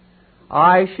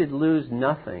 I should lose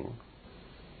nothing,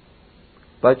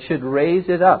 but should raise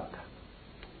it up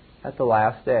at the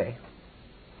last day.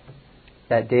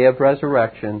 That day of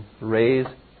resurrection, raise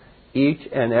each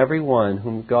and every one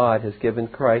whom God has given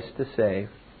Christ to save.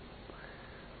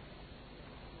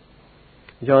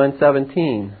 John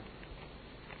 17.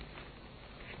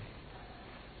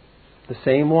 The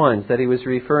same ones that He was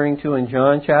referring to in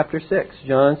John chapter 6.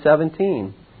 John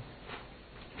 17.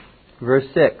 Verse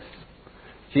 6.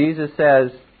 Jesus says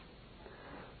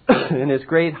in His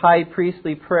great high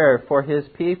priestly prayer for His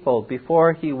people,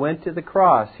 before He went to the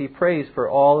cross, He prays for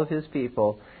all of His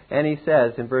people. And He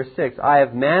says in verse 6, I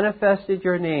have manifested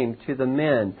your name to the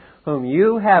men whom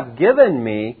you have given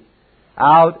me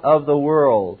out of the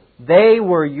world. They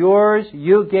were yours,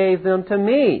 you gave them to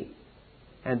me,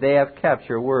 and they have kept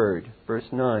your word. Verse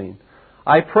 9,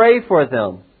 I pray for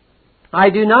them. I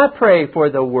do not pray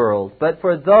for the world, but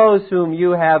for those whom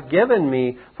you have given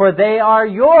me, for they are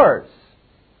yours.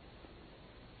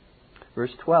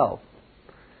 Verse 12,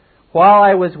 while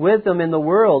I was with them in the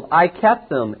world, I kept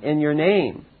them in your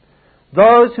name.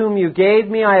 Those whom you gave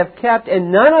me I have kept,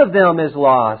 and none of them is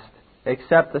lost,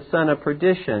 except the son of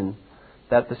perdition,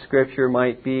 that the Scripture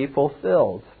might be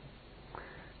fulfilled.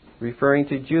 Referring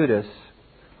to Judas,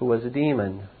 who was a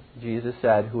demon, Jesus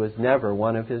said, who was never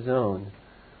one of His own.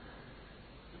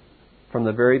 From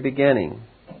the very beginning,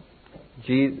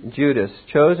 Judas,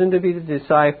 chosen to be the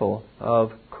disciple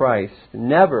of Christ,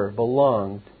 never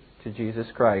belonged to Jesus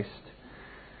Christ.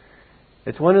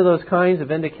 It's one of those kinds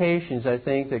of indications, I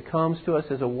think, that comes to us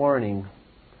as a warning.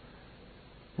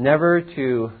 Never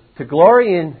to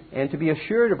glory in and to be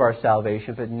assured of our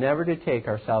salvation, but never to take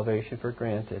our salvation for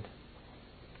granted.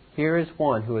 Here is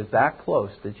one who is that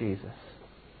close to Jesus,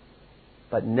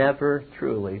 but never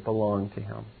truly belonged to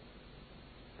Him.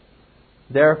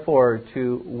 Therefore,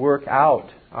 to work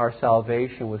out our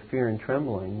salvation with fear and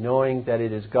trembling, knowing that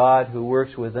it is God who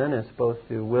works within us both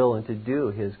to will and to do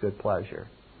His good pleasure.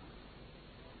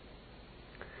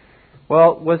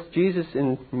 Well, was Jesus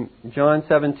in John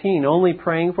 17 only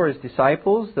praying for His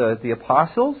disciples, the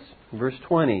apostles? Verse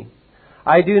 20,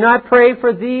 I do not pray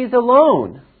for these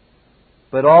alone,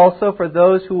 but also for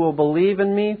those who will believe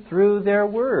in me through their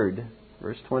word.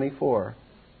 Verse 24,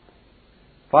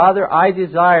 Father, I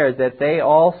desire that they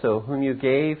also, whom you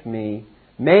gave me,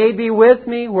 may be with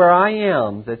me where I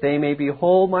am, that they may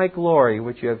behold my glory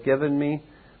which you have given me,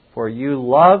 for you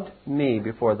loved me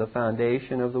before the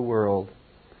foundation of the world.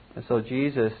 And so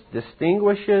Jesus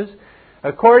distinguishes,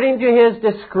 according to His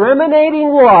discriminating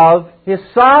love, His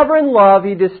sovereign love,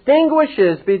 He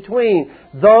distinguishes between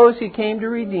those He came to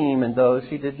redeem and those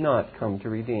He did not come to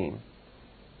redeem.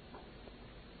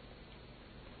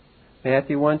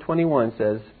 Matthew 1:21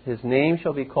 says, His name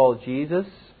shall be called Jesus,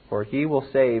 for He will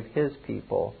save His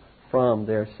people from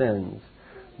their sins.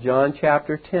 John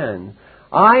chapter 10,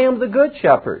 I am the good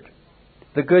shepherd.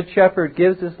 The good shepherd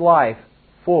gives his life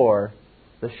for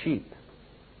the sheep.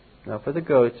 Not for the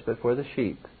goats, but for the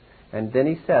sheep. And then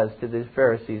He says to the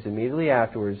Pharisees immediately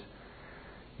afterwards,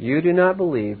 you do not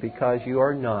believe because you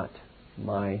are not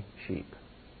my sheep.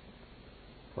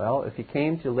 Well, if He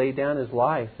came to lay down His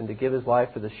life and to give His life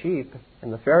for the sheep,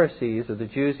 and the Pharisees or the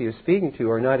Jews He was speaking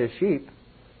to are not His sheep,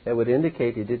 that would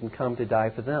indicate He didn't come to die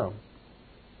for them.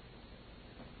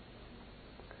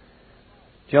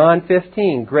 John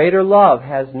 15, greater love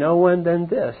has no one than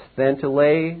this, than to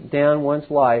lay down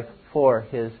one's life for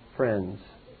his friends.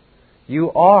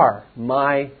 You are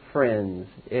my friends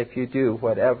if you do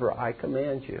whatever I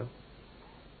command you.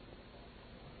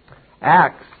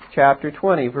 Acts chapter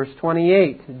 20, verse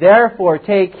 28. Therefore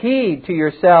take heed to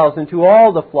yourselves and to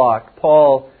all the flock.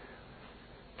 Paul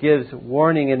gives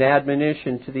warning and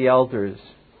admonition to the elders.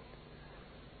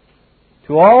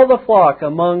 To all the flock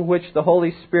among which the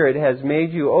Holy Spirit has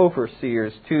made you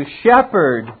overseers, to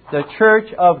shepherd the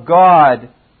church of God,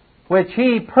 which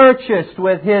He purchased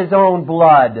with His own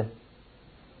blood.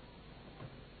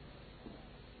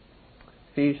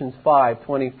 Ephesians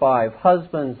 5:25.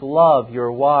 Husbands, love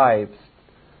your wives,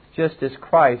 just as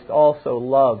Christ also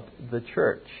loved the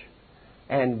church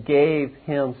and gave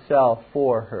Himself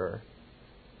for her.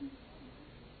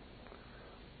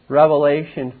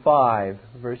 Revelation 5,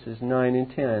 verses 9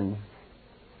 and 10.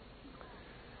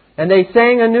 And they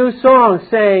sang a new song,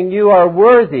 saying, you are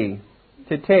worthy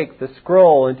to take the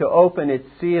scroll and to open its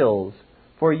seals,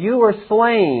 for you were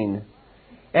slain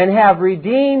and have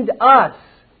redeemed us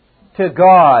to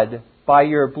God by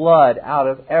your blood out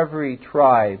of every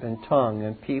tribe and tongue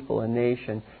and people and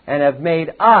nation, and have made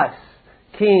us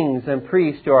kings and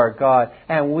priests to our God,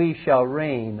 and we shall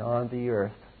reign on the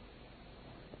earth.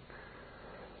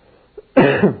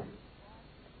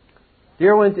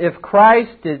 Dear ones, if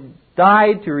Christ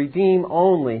died to redeem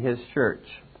only His church,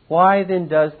 why then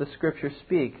does the Scripture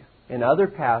speak in other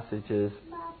passages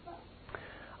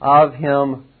of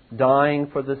Him dying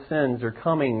for the sins, or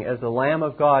coming as the Lamb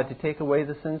of God to take away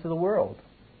the sins of the world,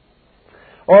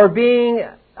 or being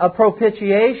a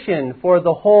propitiation for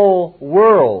the whole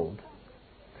world,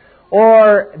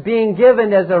 or being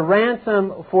given as a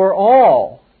ransom for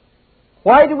all?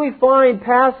 Why do we find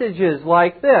passages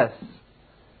like this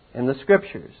in the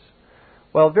Scriptures?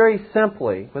 Well, very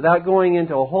simply, without going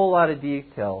into a whole lot of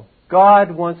detail,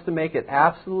 God wants to make it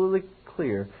absolutely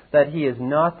clear that He is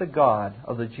not the God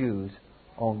of the Jews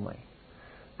only.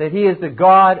 That He is the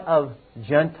God of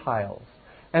Gentiles.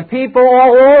 And people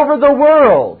all over the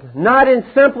world, not in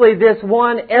simply this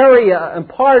one area and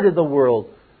part of the world,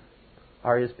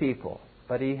 are His people.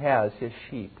 But He has His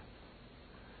sheep.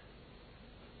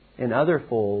 In other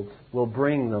folds, will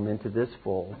bring them into this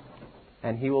fold.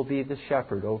 And He will be the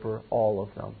shepherd over all of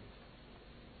them.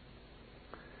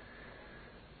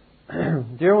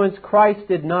 Dear ones, Christ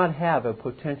did not have a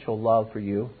potential love for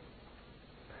you.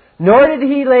 Nor did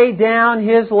He lay down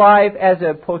His life as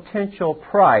a potential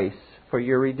price for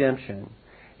your redemption.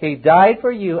 He died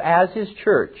for you as His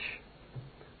church.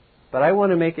 But I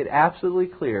want to make it absolutely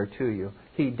clear to you,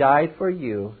 He died for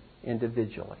you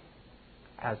individually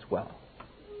as well.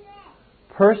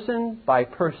 Person by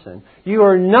person. You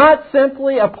are not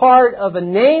simply a part of a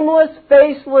nameless,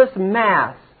 faceless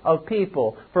mass of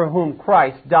people for whom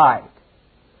Christ died.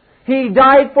 He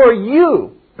died for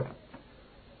you.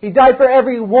 He died for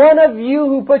every one of you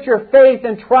who put your faith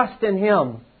and trust in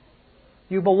Him.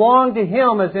 You belong to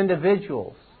Him as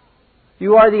individuals.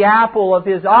 You are the apple of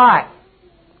His eye.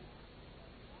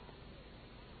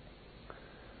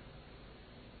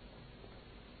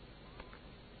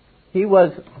 He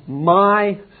was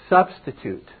my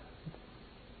substitute,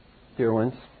 dear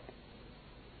ones.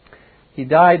 He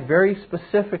died very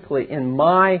specifically in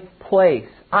my place.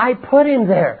 I put Him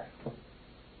there.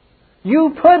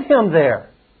 You put Him there.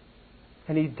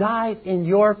 And He died in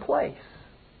your place.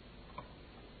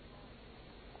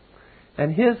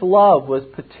 And His love was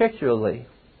particularly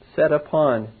set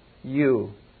upon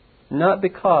you, not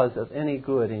because of any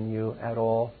good in you at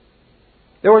all.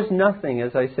 There was nothing,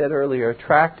 as I said earlier,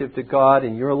 attractive to God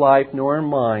in your life nor in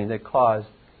mine that caused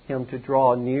Him to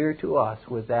draw near to us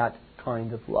with that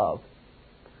kind of love.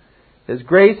 His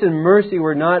grace and mercy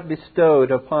were not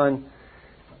bestowed upon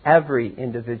every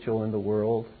individual in the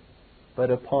world,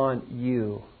 but upon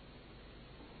you.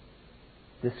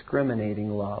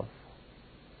 Discriminating love.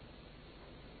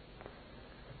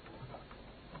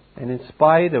 And in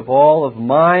spite of all of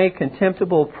my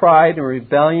contemptible pride and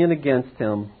rebellion against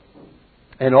Him,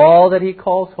 and all that He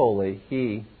calls holy,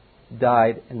 He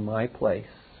died in my place.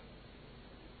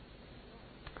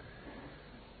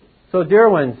 So, dear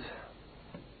ones,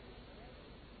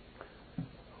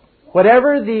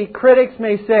 whatever the critics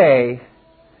may say,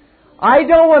 I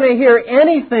don't want to hear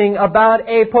anything about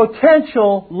a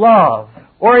potential love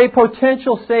or a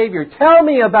potential Savior. Tell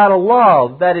me about a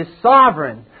love that is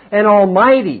sovereign and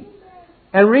almighty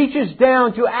and reaches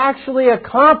down to actually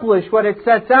accomplish what it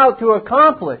sets out to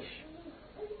accomplish.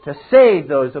 To save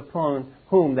those upon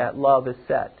whom that love is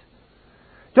set.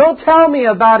 Don't tell me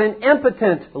about an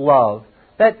impotent love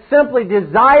that simply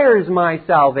desires my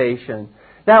salvation,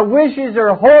 that wishes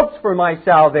or hopes for my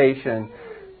salvation,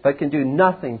 but can do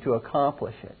nothing to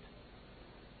accomplish it.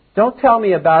 Don't tell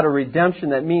me about a redemption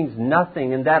that means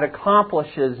nothing and that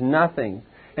accomplishes nothing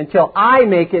until I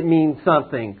make it mean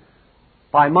something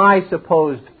by my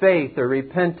supposed faith or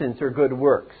repentance or good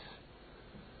works.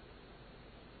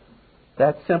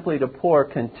 That's simply to pour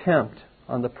contempt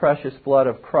on the precious blood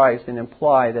of Christ and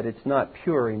imply that it's not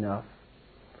pure enough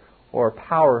or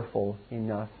powerful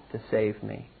enough to save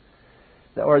me.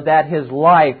 Or that His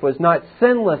life was not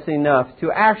sinless enough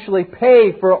to actually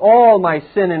pay for all my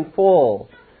sin in full.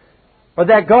 Or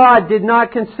that God did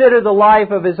not consider the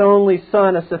life of His only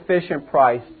Son a sufficient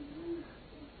price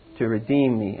to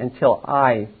redeem me until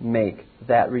I make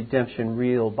that redemption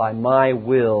real by my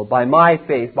will, by my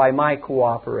faith, by my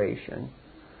cooperation.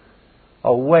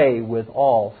 Away with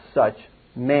all such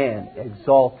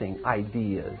man-exalting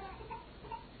ideas.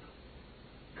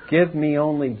 Give me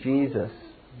only Jesus,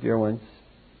 dear ones,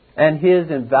 and His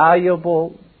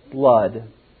invaluable blood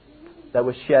that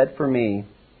was shed for me,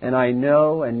 and I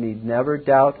know and need never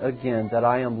doubt again that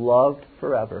I am loved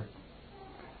forever.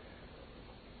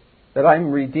 that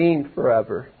I'm redeemed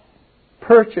forever,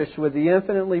 purchased with the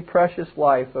infinitely precious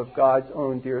life of God's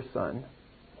own dear Son.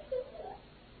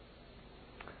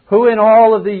 Who in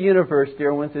all of the universe,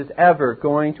 dear ones, is ever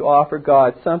going to offer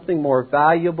God something more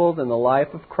valuable than the life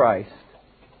of Christ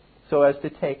so as to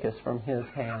take us from His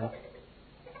hand?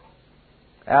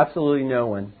 Absolutely no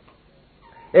one.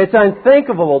 It's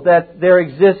unthinkable that there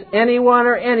exists anyone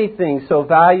or anything so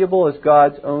valuable as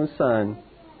God's own Son.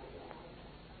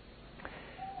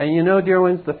 And you know, dear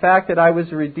ones, the fact that I was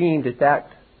redeemed at that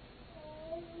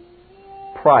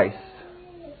price,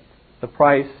 the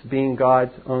price being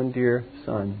God's own dear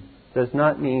Son, does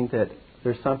not mean that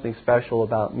there's something special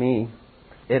about me.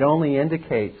 It only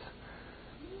indicates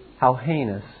how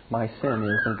heinous my sin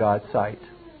is in God's sight,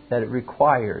 that it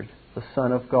required the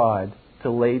Son of God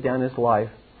to lay down His life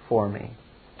for me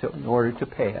in order to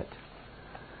pay it.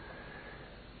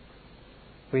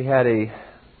 We had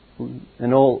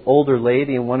an older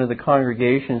lady in one of the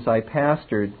congregations I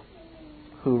pastored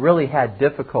who really had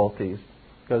difficulties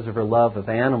because of her love of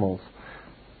animals.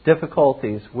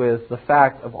 Difficulties with the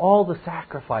fact of all the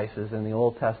sacrifices in the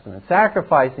Old Testament.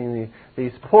 Sacrificing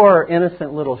these poor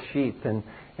innocent little sheep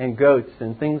and goats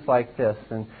and things like this.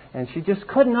 And she just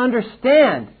couldn't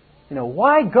understand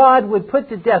why God would put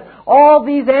to death all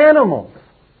these animals.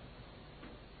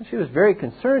 She was very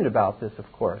concerned about this,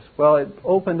 of course. Well, it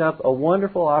opened up a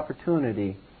wonderful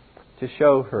opportunity to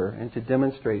show her and to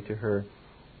demonstrate to her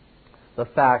the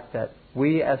fact that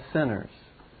we as sinners,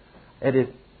 it is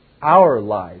our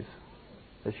lives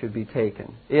that should be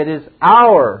taken. It is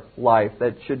our life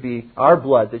that should be, our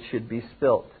blood that should be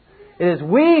spilt. It is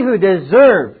we who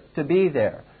deserve to be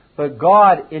there. But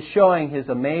God is showing His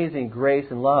amazing grace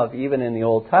and love even in the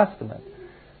Old Testament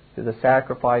through the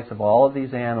sacrifice of all of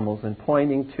these animals and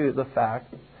pointing to the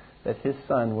fact that His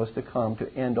Son was to come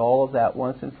to end all of that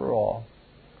once and for all.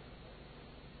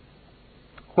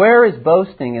 Where is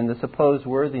boasting in the supposed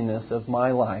worthiness of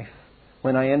my life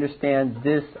when I understand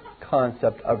this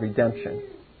concept of redemption?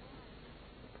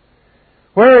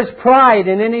 Where is pride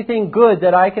in anything good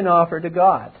that I can offer to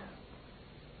God?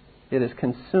 It is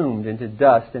consumed into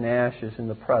dust and ashes in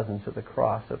the presence of the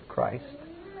cross of Christ.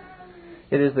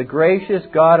 It is the gracious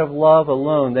God of love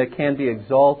alone that can be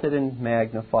exalted and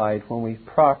magnified when we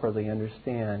properly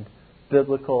understand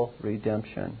biblical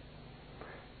redemption.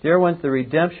 Dear ones, the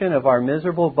redemption of our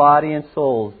miserable body and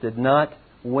souls did not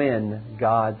win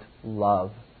God's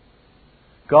love.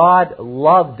 God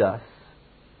loved us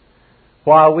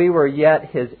while we were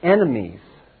yet His enemies.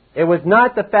 It was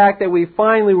not the fact that we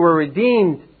finally were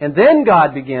redeemed and then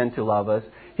God began to love us.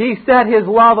 He set His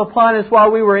love upon us while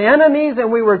we were enemies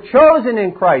and we were chosen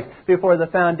in Christ before the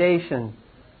foundation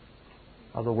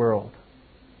of the world.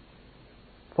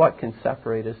 What can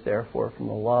separate us, therefore, from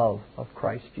the love of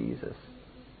Christ Jesus?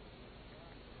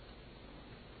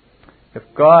 If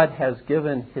God has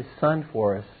given His Son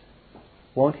for us,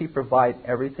 won't He provide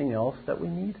everything else that we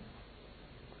need?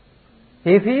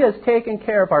 If He has taken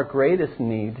care of our greatest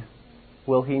need,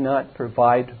 will He not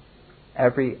provide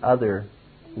every other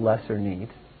lesser need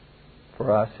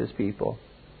for us, His people?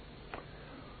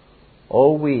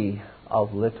 O we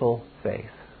of little faith.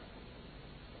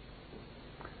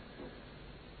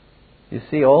 You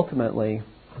see, ultimately,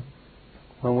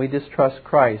 when we distrust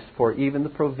Christ for even the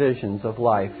provisions of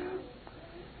life,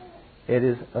 it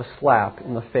is a slap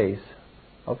in the face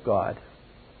of God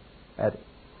at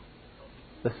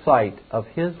the sight of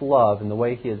His love and the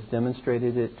way He has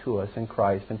demonstrated it to us in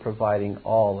Christ in providing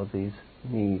all of these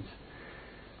needs.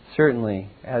 Certainly,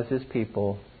 as His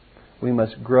people, we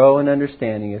must grow in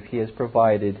understanding if He has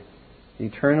provided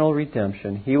eternal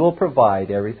redemption, He will provide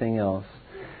everything else.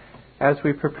 As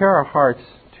we prepare our hearts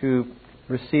to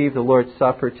receive the Lord's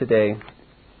Supper today,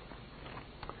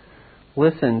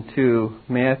 listen to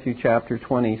Matthew chapter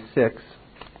 26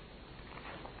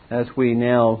 as we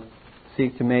now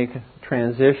seek to make a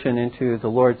transition into the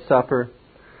Lord's Supper.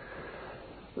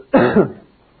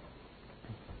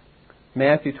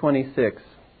 Matthew 26,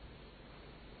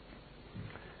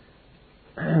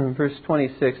 verse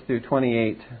 26 through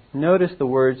 28. Notice the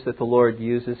words that the Lord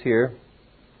uses here.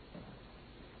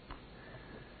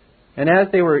 And as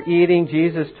they were eating,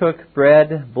 Jesus took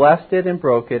bread, blessed it, and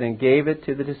broke it, and gave it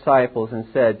to the disciples, and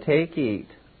said, "Take, eat,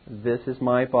 this is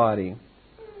my body."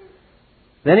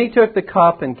 Then He took the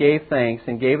cup and gave thanks,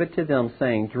 and gave it to them,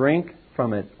 saying, "Drink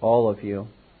from it, all of you.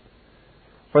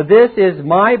 For this is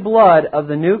my blood of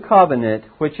the new covenant,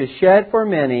 which is shed for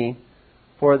many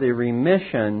for the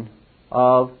remission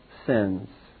of sins."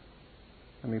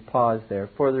 Let me pause there.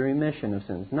 For the remission of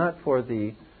sins. Not for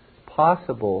the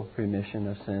possible remission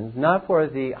of sins. Not for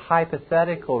the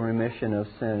hypothetical remission of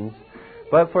sins.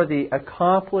 but for the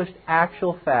accomplished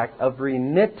actual fact of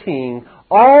remitting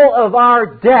all of our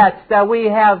debts that we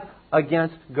have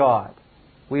against God.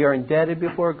 We are indebted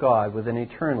before God with an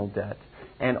eternal debt,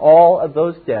 and all of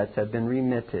those debts have been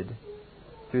remitted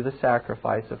through the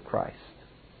sacrifice of Christ.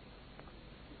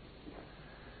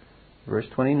 Verse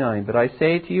 29, "But I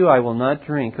say to you, I will not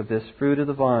drink of this fruit of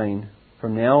the vine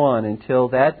from now on until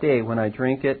that day when I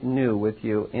drink it new with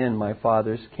you in my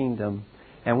Father's kingdom."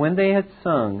 And when they had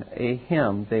sung a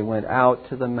hymn, they went out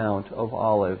to the Mount of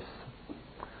Olives.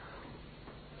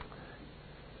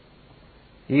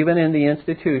 Even in the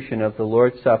institution of the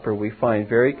Lord's Supper, we find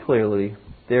very clearly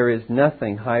there is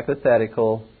nothing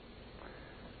hypothetical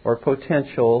or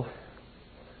potential,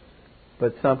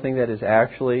 but something that is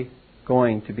actually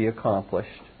going to be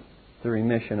accomplished, the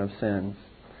remission of sins.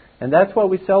 And that's what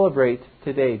we celebrate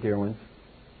today, dear ones.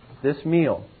 This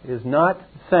meal is not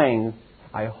saying,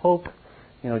 I hope,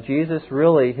 Jesus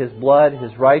really, His blood,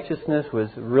 His righteousness was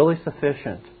really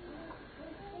sufficient.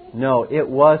 No, it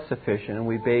was sufficient, and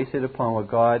we base it upon what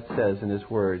God says in His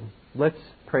Word. Let's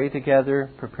pray together,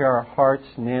 prepare our hearts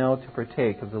now to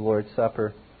partake of the Lord's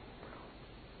Supper.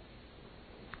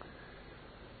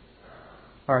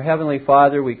 Our Heavenly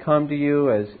Father, we come to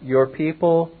You as Your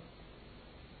people,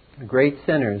 great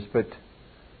sinners, but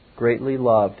greatly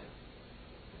loved,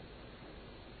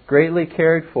 greatly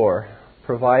cared for,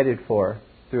 provided for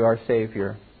through our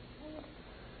Savior.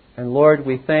 And Lord,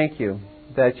 we thank You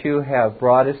that You have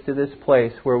brought us to this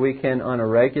place where we can on a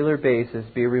regular basis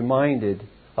be reminded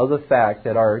of the fact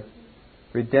that our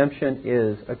redemption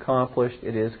is accomplished,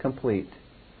 it is complete.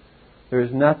 There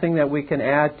is nothing that we can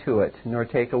add to it nor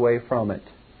take away from it.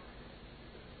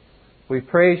 We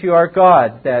praise You, our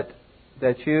God, that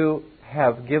You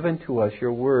have given to us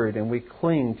Your Word, and we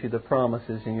cling to the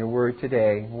promises in Your Word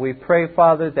today. We pray,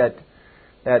 Father, that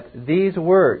these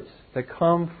words that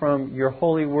come from Your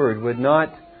holy Word would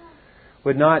not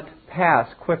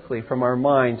pass quickly from our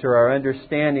minds or our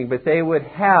understanding, but they would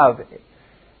have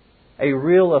a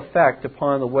real effect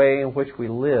upon the way in which we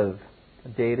live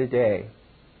day to day.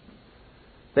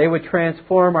 They would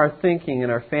transform our thinking in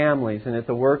our families and at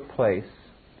the workplace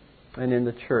and in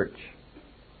the church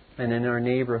and in our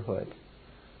neighborhood.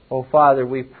 Oh, Father,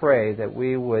 we pray that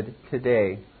we would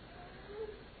today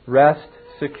rest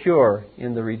secure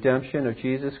in the redemption of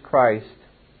Jesus Christ.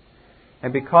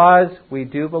 And because we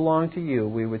do belong to You,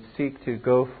 we would seek to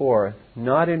go forth,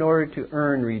 not in order to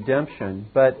earn redemption,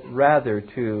 but rather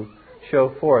to show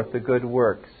forth the good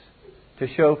works, to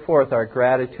show forth our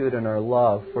gratitude and our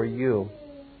love for You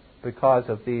because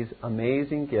of these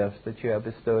amazing gifts that You have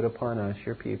bestowed upon us,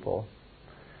 Your people.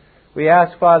 We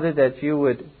ask, Father, that You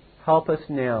would help us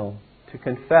now to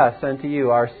confess unto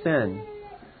You our sin.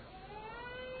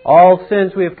 All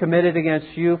sins we have committed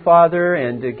against You, Father,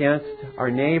 and against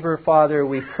our neighbor, Father,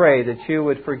 we pray that You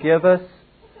would forgive us.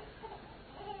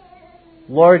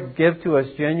 Lord, give to us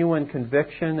genuine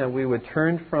conviction, that we would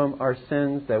turn from our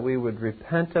sins, that we would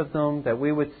repent of them, that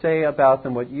we would say about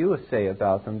them what You would say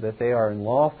about them, that they are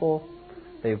unlawful,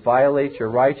 they violate Your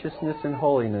righteousness and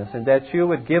holiness, and that You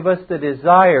would give us the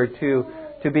desire to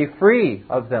be free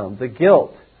of them, the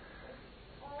guilt,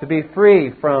 to be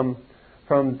free from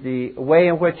the way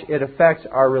in which it affects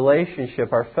our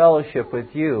relationship, our fellowship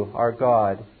with You, our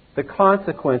God, the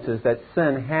consequences that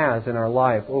sin has in our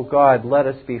life. Oh God, let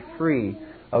us be free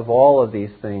of all of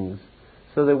these things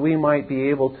so that we might be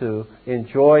able to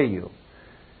enjoy You,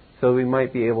 so we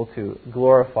might be able to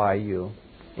glorify You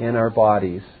in our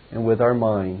bodies and with our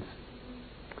minds.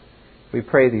 We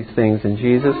pray these things in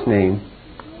Jesus' name.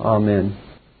 Amen.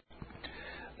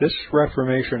 This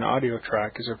Reformation audio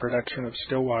track is a production of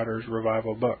Still Waters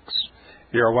Revival Books.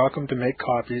 You are welcome to make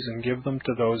copies and give them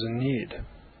to those in need.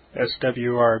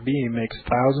 SWRB makes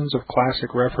thousands of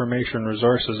classic Reformation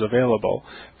resources available,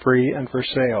 free and for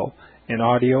sale, in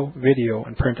audio, video,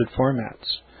 and printed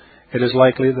formats. It is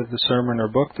likely that the sermon or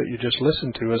book that you just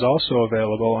listened to is also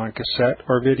available on cassette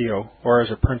or video, or as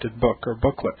a printed book or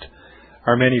booklet.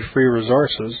 Our many free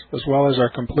resources, as well as our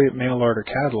complete mail-order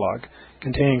catalog,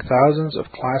 containing thousands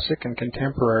of classic and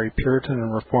contemporary Puritan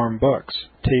and Reformed books,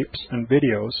 tapes, and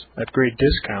videos at great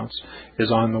discounts,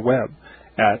 is on the web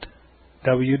at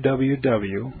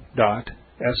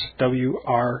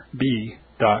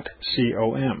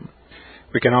www.swrb.com.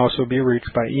 We can also be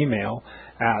reached by email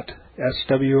at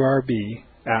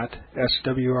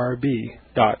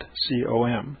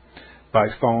swrb@swrb.com, by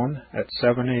phone at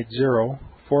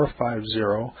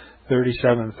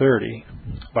 780-450-3730,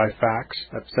 by fax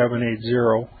at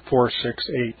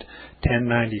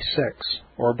 780-468-1096,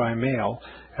 or by mail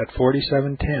at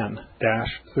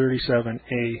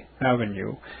 4710-37A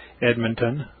Avenue,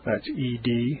 Edmonton, that's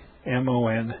ED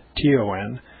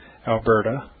Monton,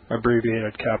 Alberta,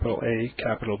 abbreviated capital A,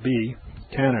 capital B,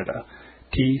 Canada,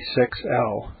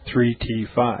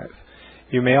 T6L3T5.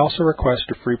 You may also request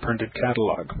a free printed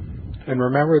catalog. And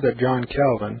remember that John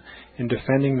Calvin, in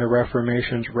defending the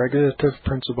Reformation's regulative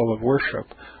principle of worship,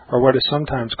 or what is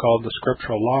sometimes called the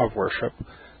scriptural law of worship,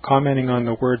 commenting on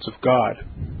the words of God,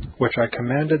 which I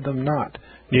commanded them not,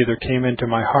 neither came into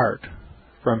my heart,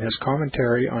 from his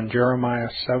commentary on Jeremiah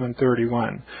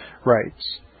 7:31,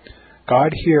 writes,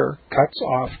 God here cuts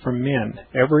off from men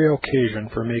every occasion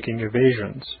for making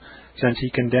evasions, since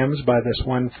he condemns by this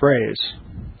one phrase,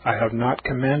 I have not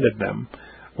commanded them,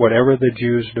 whatever the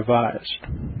Jews devised.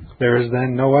 There is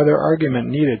then no other argument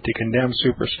needed to condemn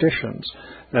superstitions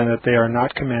than that they are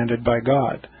not commanded by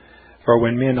God. For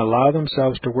when men allow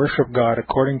themselves to worship God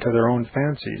according to their own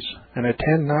fancies, and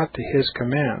attend not to his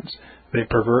commands, they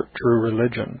pervert true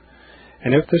religion.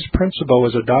 And if this principle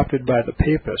was adopted by the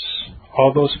Papists,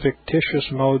 all those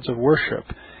fictitious modes of worship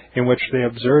in which they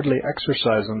absurdly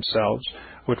exercise themselves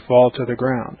would fall to the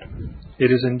ground.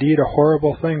 It is indeed a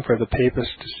horrible thing for the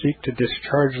Papists to seek to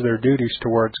discharge their duties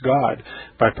towards God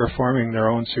by performing their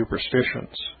own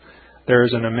superstitions. There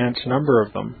is an immense number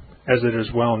of them, as it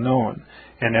is well known,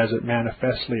 and as it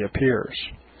manifestly appears.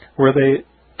 Were they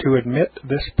to admit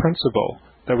this principle,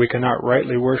 that we cannot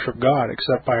rightly worship God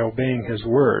except by obeying his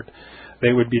word,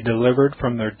 they would be delivered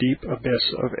from their deep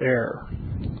abyss of error.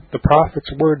 The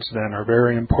prophet's words, then, are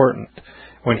very important,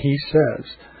 when he says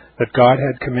that God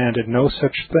had commanded no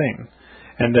such thing,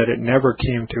 and that it never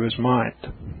came to his mind,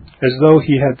 as though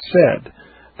he had said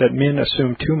that men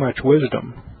assume too much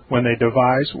wisdom when they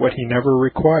devise what he never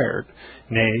required,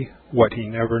 nay, what he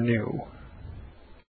never knew.